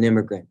son of an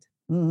immigrant.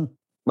 Mm-hmm.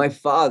 My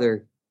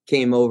father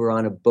came over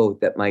on a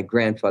boat that my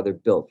grandfather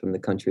built from the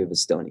country of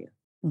Estonia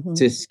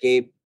to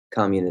escape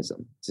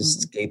communism, to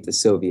escape the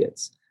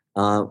Soviets,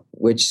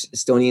 which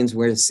Estonians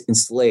were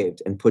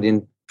enslaved and put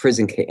in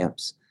prison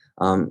camps,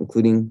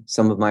 including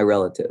some of my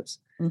relatives.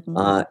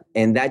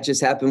 And that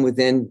just happened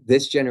within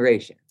this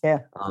generation. Yeah.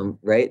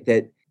 Right.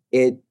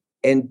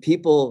 And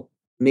people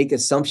make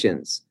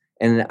assumptions.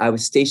 And I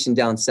was stationed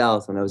down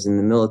south when I was in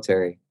the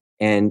military,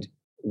 and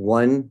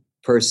one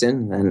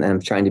person, and I'm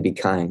trying to be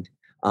kind,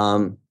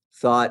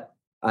 thought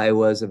I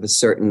was of a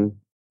certain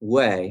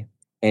way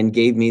and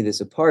gave me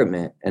this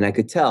apartment, and I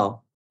could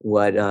tell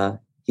what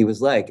he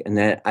was like. And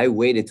then I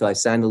waited till I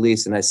signed the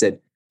lease, and I said,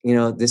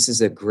 this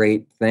is a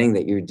great thing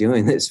that you're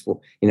doing this for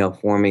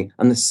me.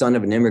 I'm the son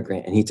of an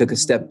immigrant. And he took a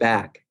step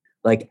back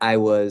like I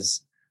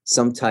was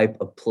some type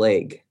of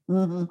plague.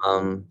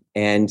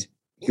 And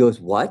he goes,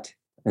 what?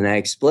 And I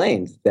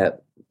explained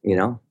that,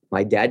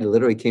 my dad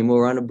literally came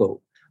over on a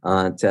boat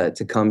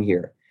to come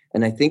here.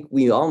 And I think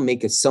we all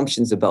make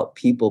assumptions about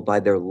people by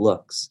their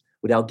looks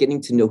without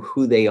getting to know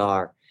who they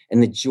are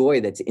and the joy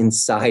that's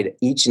inside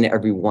each and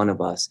every one of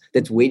us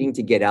that's waiting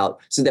to get out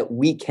so that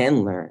we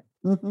can learn.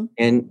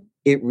 And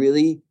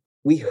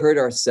we hurt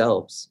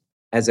ourselves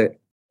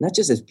not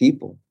just as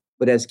people,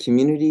 but as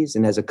communities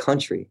and as a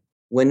country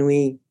when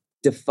we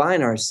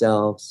define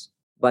ourselves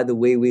by the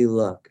way we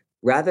look,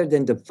 rather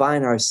than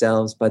define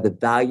ourselves by the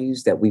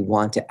values that we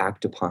want to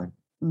act upon,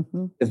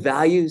 the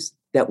values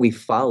that we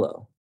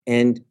follow.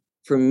 And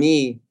for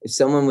me, if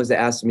someone was to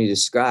ask me to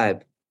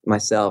describe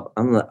myself,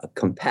 I'm a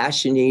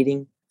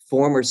compassionating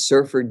former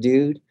surfer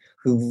dude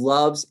who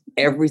loves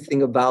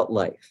everything about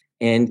life.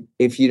 And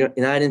if you're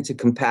not into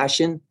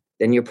compassion,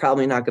 then you're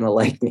probably not going to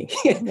like me.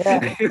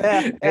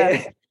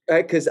 Right?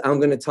 Because I'm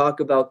going to talk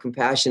about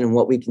compassion and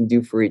what we can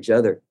do for each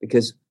other,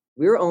 because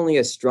we're only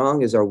as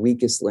strong as our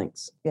weakest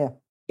links. Yeah.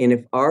 And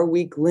if our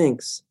weak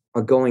links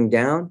are going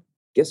down,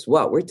 guess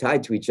what? We're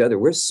tied to each other.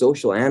 We're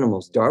social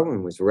animals.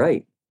 Darwin was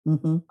right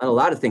on a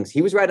lot of things.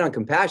 He was right on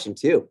compassion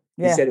too.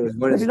 Yeah. He said it was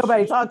one of the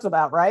nobody talks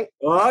about, right?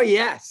 Oh,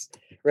 yes.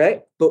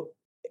 Right. But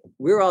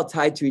we're all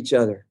tied to each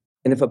other.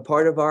 And if a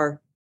part of our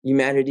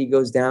humanity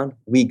goes down,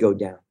 we go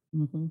down.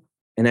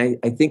 And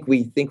I think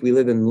we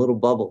live in little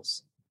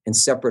bubbles and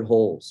separate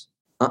holes.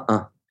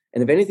 And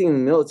if anything in the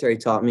military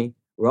taught me,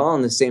 we're all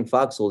in the same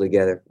foxhole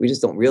together. We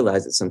just don't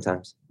realize it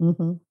sometimes.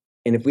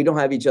 And if we don't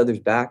have each other's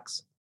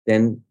backs,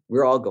 then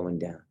we're all going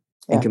down.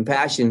 Yeah. And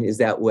compassion is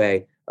that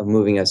way of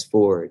moving us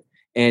forward.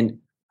 And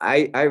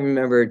I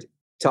remembered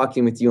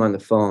talking with you on the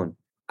phone.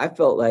 I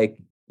felt like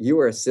you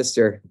were a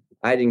sister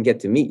I didn't get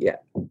to meet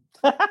yet.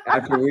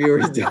 After we were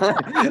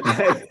done,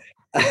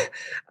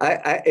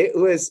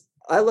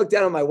 I looked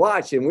down at my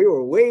watch and we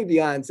were way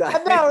beyond time.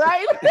 I know,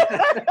 right?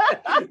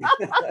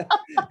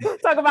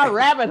 Talk about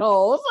rabbit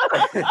holes.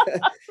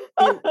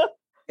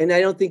 and I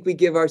don't think we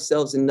give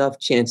ourselves enough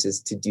chances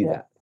to do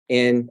that.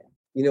 And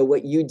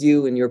what you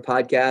do in your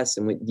podcast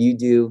and what you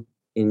do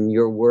in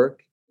your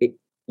work,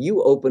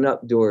 you open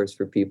up doors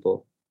for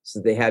people so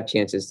they have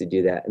chances to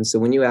do that. And so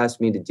when you asked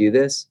me to do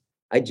this,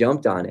 I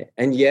jumped on it.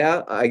 And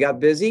yeah, I got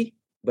busy,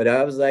 but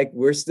I was like,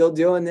 we're still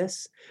doing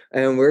this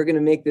and we're going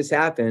to make this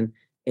happen.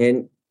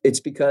 And it's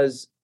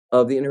because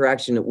of the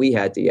interaction that we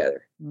had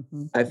together.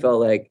 I felt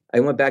like I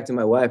went back to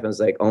my wife. I was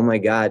like, oh my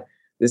God,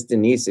 this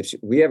Denise, if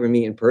we ever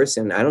meet in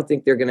person, I don't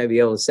think they're going to be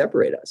able to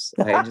separate us.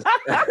 I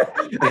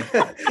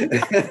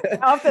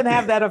often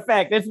have that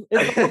effect. It's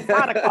a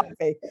pot of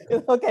coffee.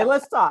 Okay,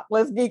 let's talk.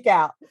 Let's geek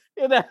out.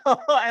 And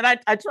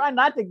I try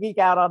not to geek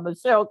out on the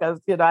show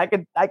because I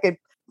could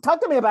talk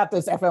to me about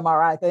this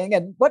fMRI thing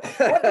and what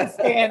the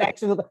scan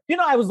actually.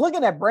 I was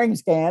looking at brain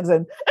scans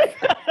and.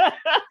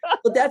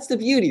 But that's the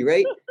beauty,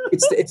 right?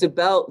 It's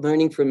about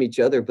learning from each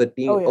other, but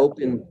being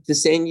open to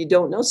saying you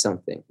don't know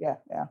something. Yeah.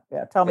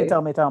 Tell me.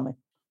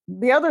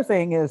 The other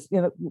thing is,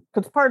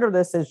 because part of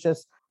this is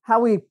just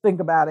how we think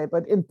about it,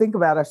 but think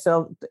about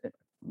ourselves,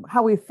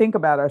 how we think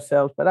about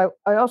ourselves. But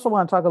I also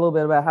want to talk a little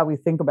bit about how we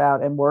think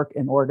about and work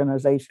in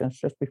organizations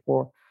just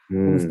before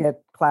things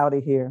get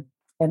cloudy here.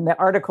 And the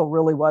article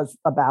really was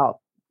about,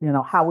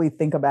 how we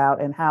think about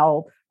and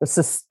how the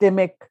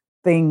systemic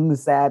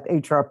things that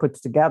HR puts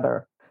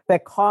together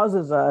that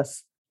causes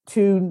us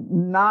to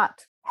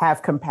not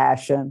have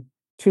compassion,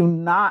 to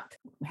not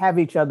have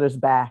each other's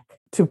back,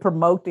 to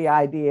promote the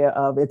idea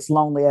of it's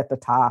lonely at the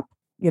top.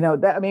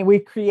 We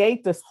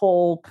create this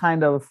whole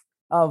kind of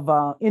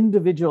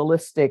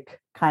individualistic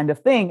kind of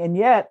thing. And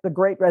yet the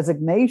Great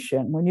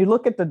Resignation, when you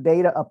look at the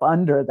data up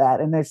under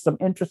that, and there's some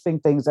interesting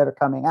things that are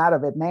coming out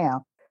of it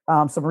now,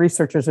 some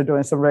researchers are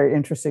doing some very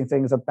interesting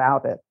things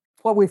about it.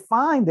 What we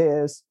find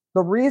is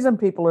the reason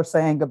people are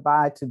saying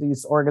goodbye to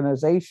these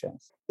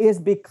organizations is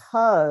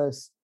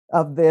because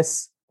of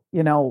this,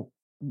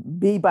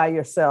 be by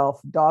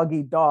yourself, dog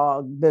eat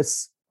dog,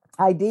 this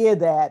idea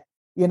that,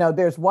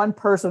 there's one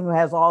person who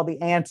has all the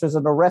answers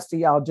and the rest of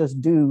y'all just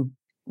do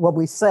what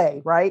we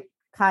say, right?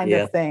 Kind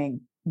of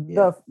thing.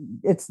 Yeah.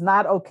 It's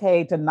not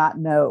okay to not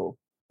know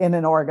in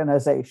an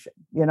organization,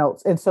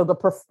 and so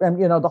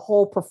the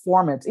whole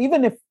performance,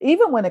 even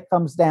when it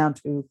comes down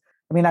to,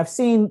 I've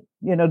seen,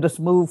 this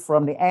move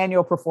from the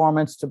annual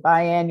performance to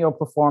biannual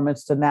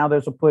performance to now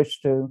there's a push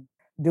to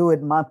do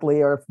it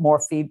monthly or more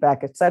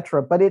feedback, et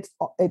cetera. But it's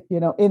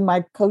in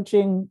my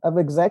coaching of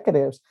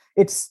executives,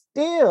 it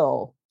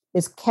still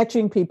is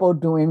catching people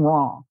doing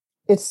wrong.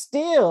 It's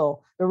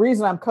still, the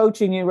reason I'm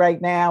coaching you right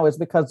now is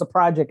because the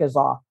project is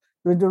off.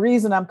 The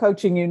reason I'm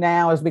coaching you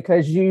now is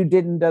because you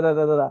didn't da da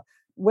da da.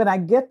 When I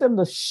get them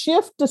to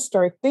shift to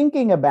start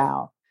thinking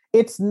about,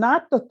 it's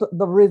not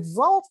the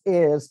result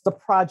is the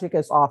project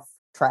is off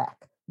track.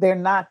 They're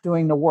not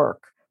doing the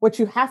work. What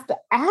you have to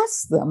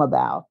ask them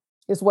about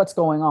is what's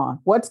going on.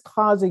 What's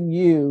causing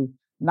you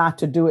not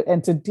to do it?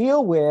 And to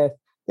deal with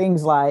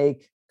things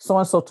like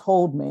so-and-so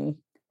told me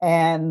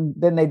and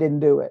then they didn't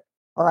do it.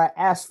 Or I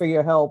asked for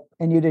your help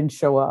and you didn't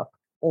show up.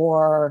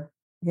 Or,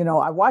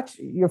 I watch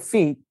your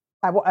feet.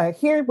 I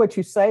hear what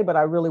you say, but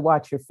I really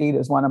watch your feet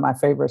is one of my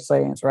favorite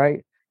sayings,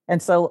 right?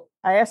 And so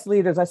I asked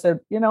leaders, I said,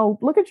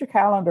 look at your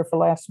calendar for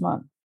last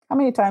month. How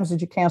many times did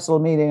you cancel a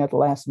meeting at the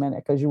last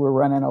minute because you were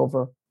running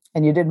over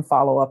and you didn't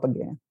follow up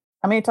again?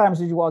 How many times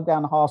did you walk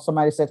down the hall,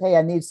 somebody said, hey,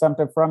 I need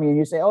something from you. And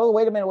you say, oh,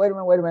 wait a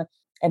minute.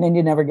 And then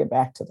you never get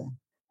back to them.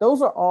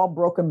 Those are all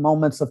broken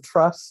moments of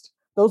trust.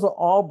 Those are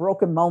all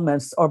broken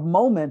moments or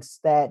moments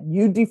that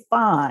you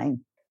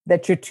define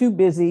that you're too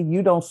busy,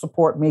 you don't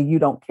support me, you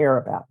don't care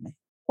about me.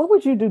 What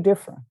would you do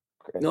different,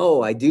 Chris?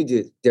 No, I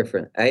do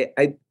different.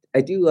 I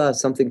do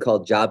something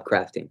called job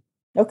crafting.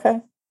 Okay.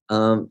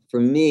 For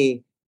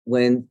me,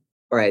 all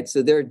right,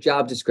 so there are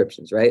job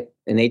descriptions, right?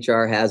 And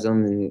HR has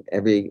them and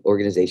every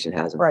organization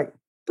has them. Right.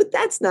 But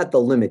that's not the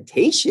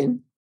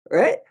limitation,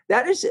 right?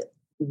 That is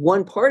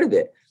one part of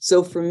it.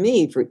 So for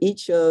me, for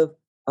each of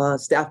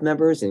staff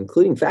members,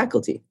 including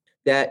faculty,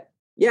 that,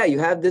 you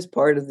have this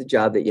part of the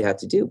job that you have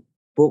to do.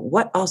 But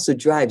what also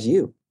drives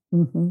you?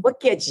 Mm-hmm. What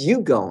gets you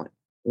going?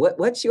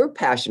 What's your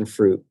passion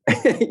fruit?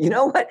 You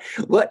know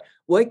what,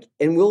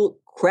 and we'll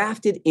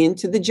craft it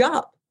into the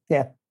job.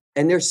 Yeah.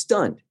 And they're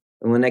stunned.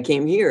 And when I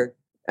came here,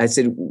 I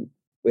said,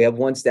 we have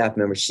one staff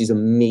member. She's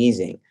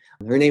amazing.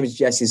 Her name is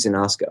Jessie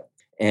Zanosco,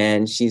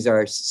 and she's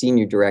our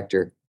senior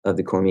director of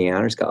the Cormier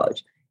Honors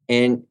College.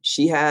 And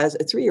she has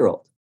a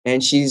 3-year-old,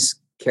 and she's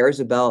cares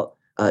about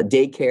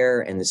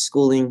daycare and the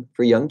schooling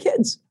for young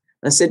kids.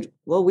 And I said,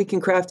 well, we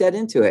can craft that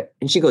into it.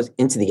 And she goes,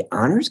 into the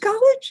Honors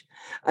College?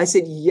 I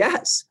said,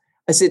 yes.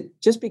 I said,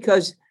 just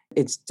because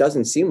it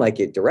doesn't seem like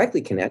it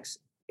directly connects,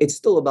 it's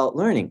still about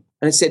learning.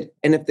 And I said,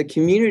 and if the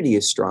community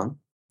is strong,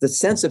 the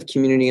sense of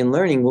community and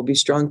learning will be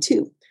strong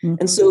too. Mm-hmm.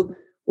 And so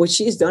what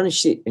she's done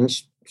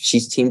is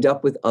she's teamed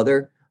up with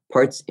other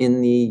parts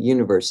in the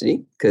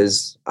university,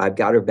 because I've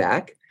got her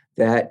back,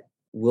 that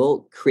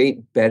will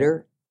create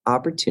better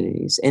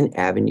opportunities and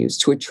avenues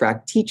to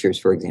attract teachers,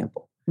 for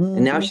example. Mm-hmm.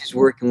 And now she's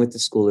working with the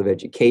School of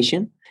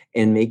Education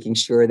and making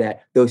sure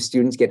that those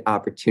students get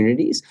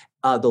opportunities.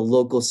 The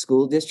local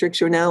school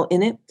districts are now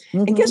in it.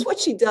 Mm-hmm. And guess what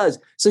she does?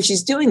 So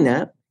she's doing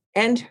that,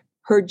 and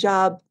her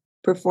job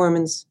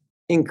performance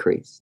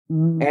increased.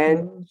 Mm-hmm.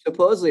 And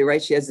supposedly,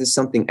 right, she has this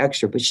something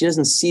extra, but she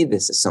doesn't see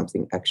this as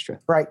something extra.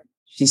 Right.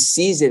 She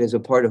sees it as a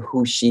part of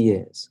who she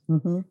is.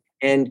 Mm-hmm.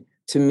 And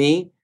to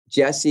me,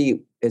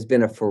 Jessie has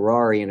been a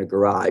Ferrari in a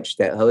garage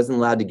that wasn't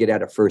allowed to get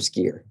out of first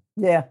gear.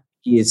 Yeah.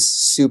 She is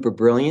super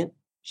brilliant.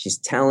 She's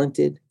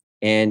talented,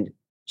 and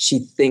she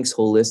thinks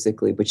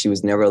holistically, but she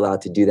was never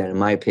allowed to do that, in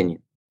my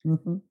opinion.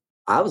 Mm-hmm.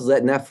 I was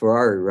letting that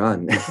Ferrari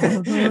run.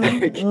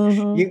 Mm-hmm.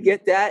 Mm-hmm. You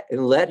get that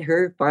and let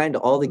her find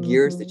all the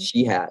gears that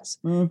she has.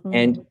 Mm-hmm.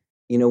 And,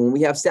 when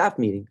we have staff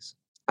meetings,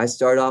 I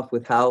start off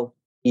with how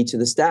each of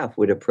the staff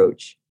would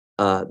approach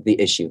the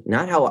issue,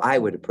 not how I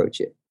would approach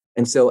it.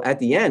 And so at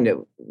the end,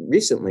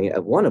 recently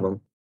at one of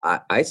them,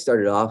 I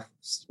started off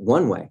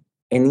one way,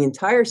 and the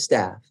entire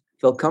staff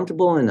felt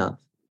comfortable enough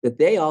that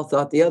they all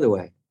thought the other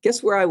way.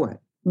 Guess where I went?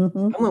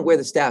 Mm-hmm. I went where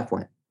the staff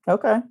went.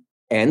 Okay.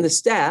 And the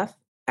staff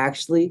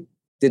actually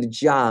did a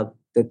job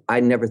that I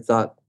never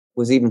thought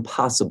was even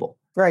possible.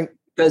 Right.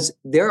 Because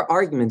their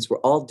arguments were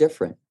all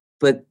different.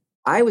 But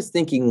I was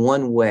thinking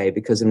one way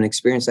because of an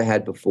experience I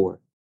had before.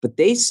 But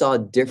they saw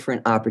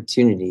different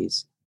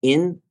opportunities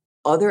in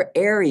other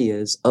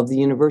areas of the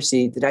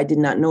university that I did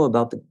not know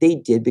about, but they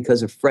did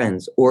because of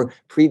friends or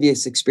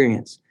previous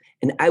experience.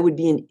 And I would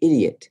be an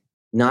idiot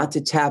not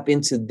to tap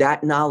into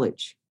that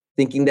knowledge,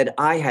 thinking that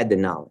I had the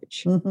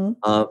knowledge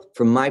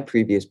from my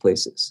previous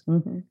places.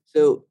 Mm-hmm.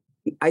 So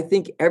I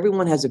think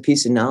everyone has a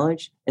piece of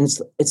knowledge, and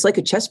it's like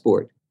a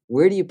chessboard.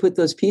 Where do you put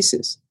those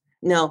pieces?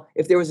 Now,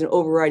 if there was an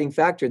overriding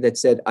factor that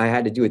said I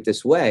had to do it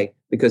this way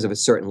because of a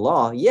certain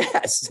law,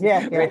 yes,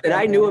 that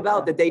I knew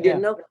about that they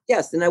didn't know,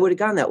 yes, then I would have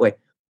gone that way.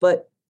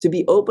 But to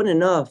be open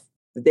enough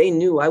that they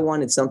knew I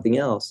wanted something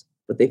else,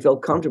 but they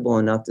felt comfortable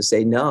enough to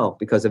say no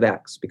because of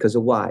X, because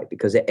of Y,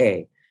 because of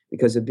A,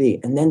 because of B.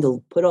 And then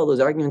to put all those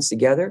arguments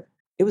together,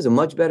 it was a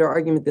much better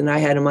argument than I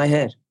had in my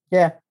head.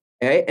 Yeah.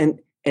 Okay?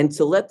 And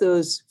to let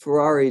those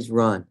Ferraris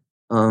run.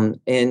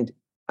 And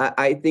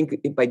I think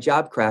by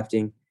job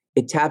crafting,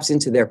 it taps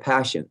into their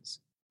passions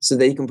so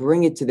they can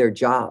bring it to their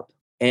job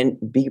and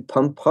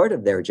become part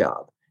of their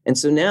job. And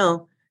so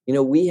now,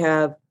 we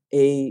have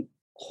a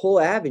whole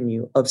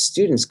avenue of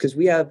students because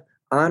we have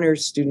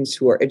honors students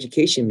who are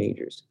education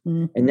majors.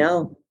 Mm-hmm. And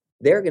now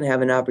they're going to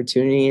have an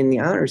opportunity in the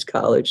honors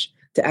college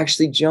to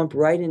actually jump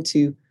right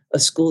into a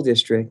school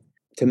district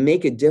to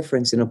make a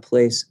difference in a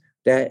place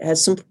that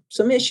has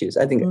some issues.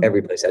 I think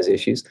every place has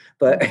issues,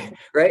 but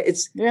right,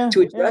 it's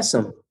to address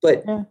them.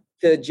 But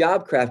to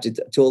job craft it,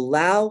 to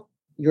allow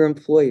your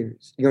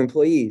employees,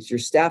 your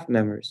staff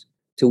members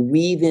to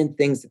weave in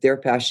things that they're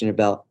passionate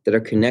about that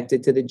are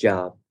connected to the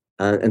job.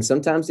 And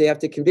sometimes they have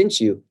to convince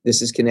you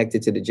this is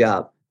connected to the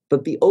job,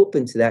 but be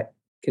open to that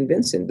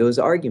convincing, those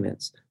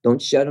arguments.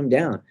 Don't shut them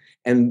down.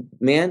 And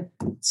man,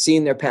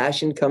 seeing their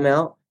passion come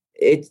out,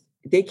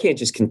 they can't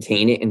just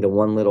contain it into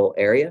one little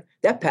area.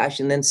 That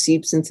passion then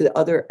seeps into the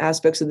other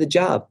aspects of the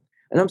job.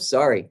 And I'm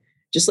sorry,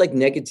 just like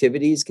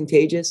negativity is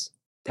contagious,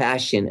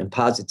 passion and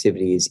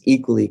positivity is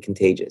equally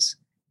contagious.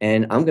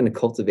 And I'm going to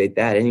cultivate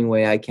that any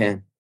way I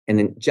can. And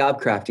then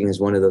job crafting is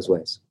one of those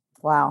ways.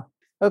 Wow.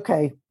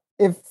 Okay.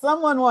 If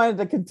someone wanted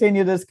to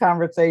continue this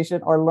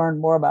conversation or learn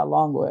more about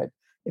Longwood,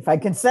 if I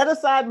can set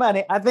aside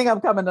money, I think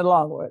I'm coming to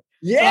Longwood.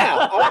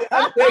 Yeah,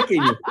 I'm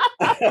thanking you.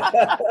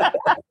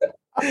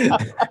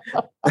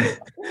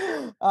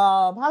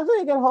 How do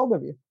they get a hold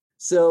of you?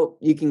 So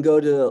you can go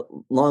to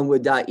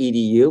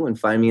longwood.edu and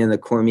find me in the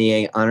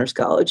Cormier Honors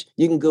College.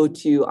 You can go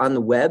to on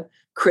the web,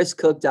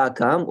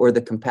 chriscook.com or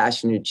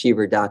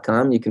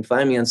thecompassionateachiever.com. You can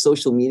find me on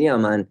social media.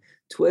 I'm on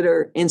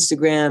Twitter,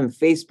 Instagram,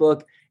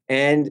 Facebook.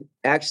 And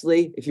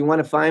actually, if you want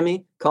to find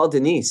me, call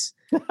Denise.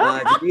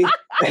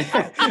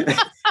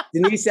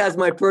 Denise has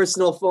my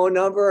personal phone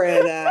number,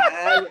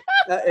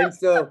 and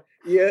so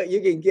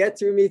you can get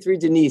through me through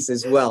Denise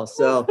as well.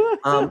 So,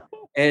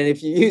 and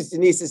if you use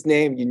Denise's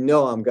name,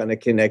 I'm going to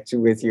connect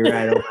with you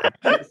right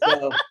away.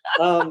 So,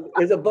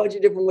 there's a bunch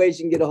of different ways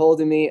you can get a hold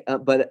of me.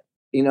 But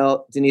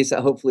Denise,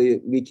 hopefully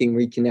we can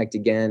reconnect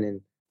again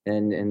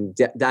and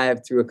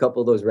dive through a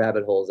couple of those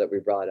rabbit holes that we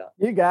brought up.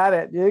 You got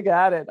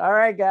it. All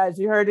right, guys,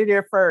 you heard it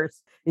here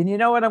first. And you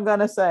know what I'm going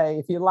to say?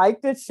 If you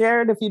liked it,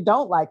 share it. If you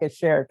don't like it,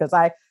 share it. Because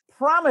I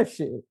promise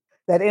you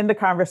that in the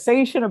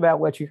conversation about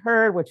what you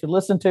heard, what you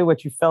listened to,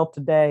 what you felt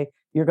today,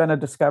 you're going to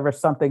discover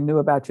something new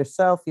about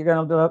yourself. You're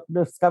going to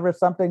discover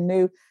something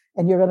new,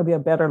 and you're going to be a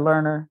better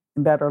learner,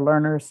 and better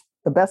learners.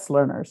 The best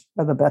learners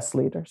are the best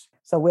leaders.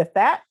 So with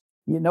that,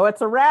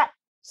 it's a wrap.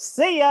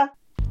 See ya.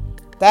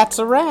 That's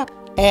a wrap.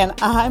 And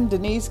I'm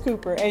Denise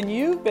Cooper, and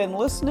you've been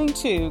listening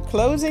to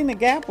Closing the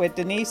Gap with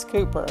Denise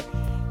Cooper.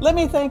 Let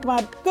me thank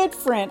my good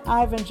friend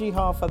Ivan G.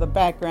 Hall for the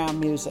background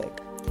music.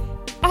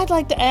 I'd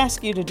like to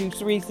ask you to do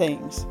 3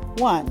 things.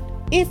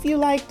 1, if you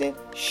liked it,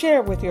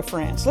 share it with your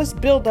friends. Let's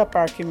build up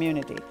our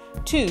community.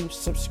 2,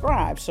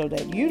 subscribe so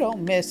that you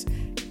don't miss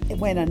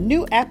when a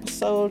new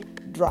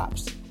episode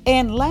drops.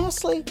 And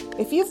lastly,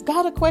 if you've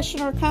got a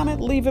question or a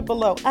comment, leave it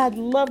below. I'd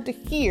love to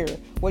hear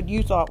what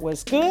you thought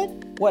was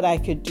good, what I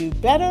could do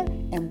better,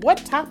 and what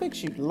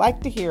topics you'd like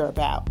to hear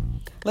about.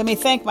 Let me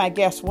thank my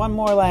guests one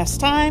more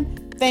last time.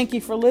 Thank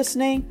you for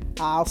listening.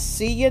 I'll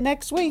see you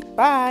next week.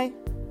 Bye.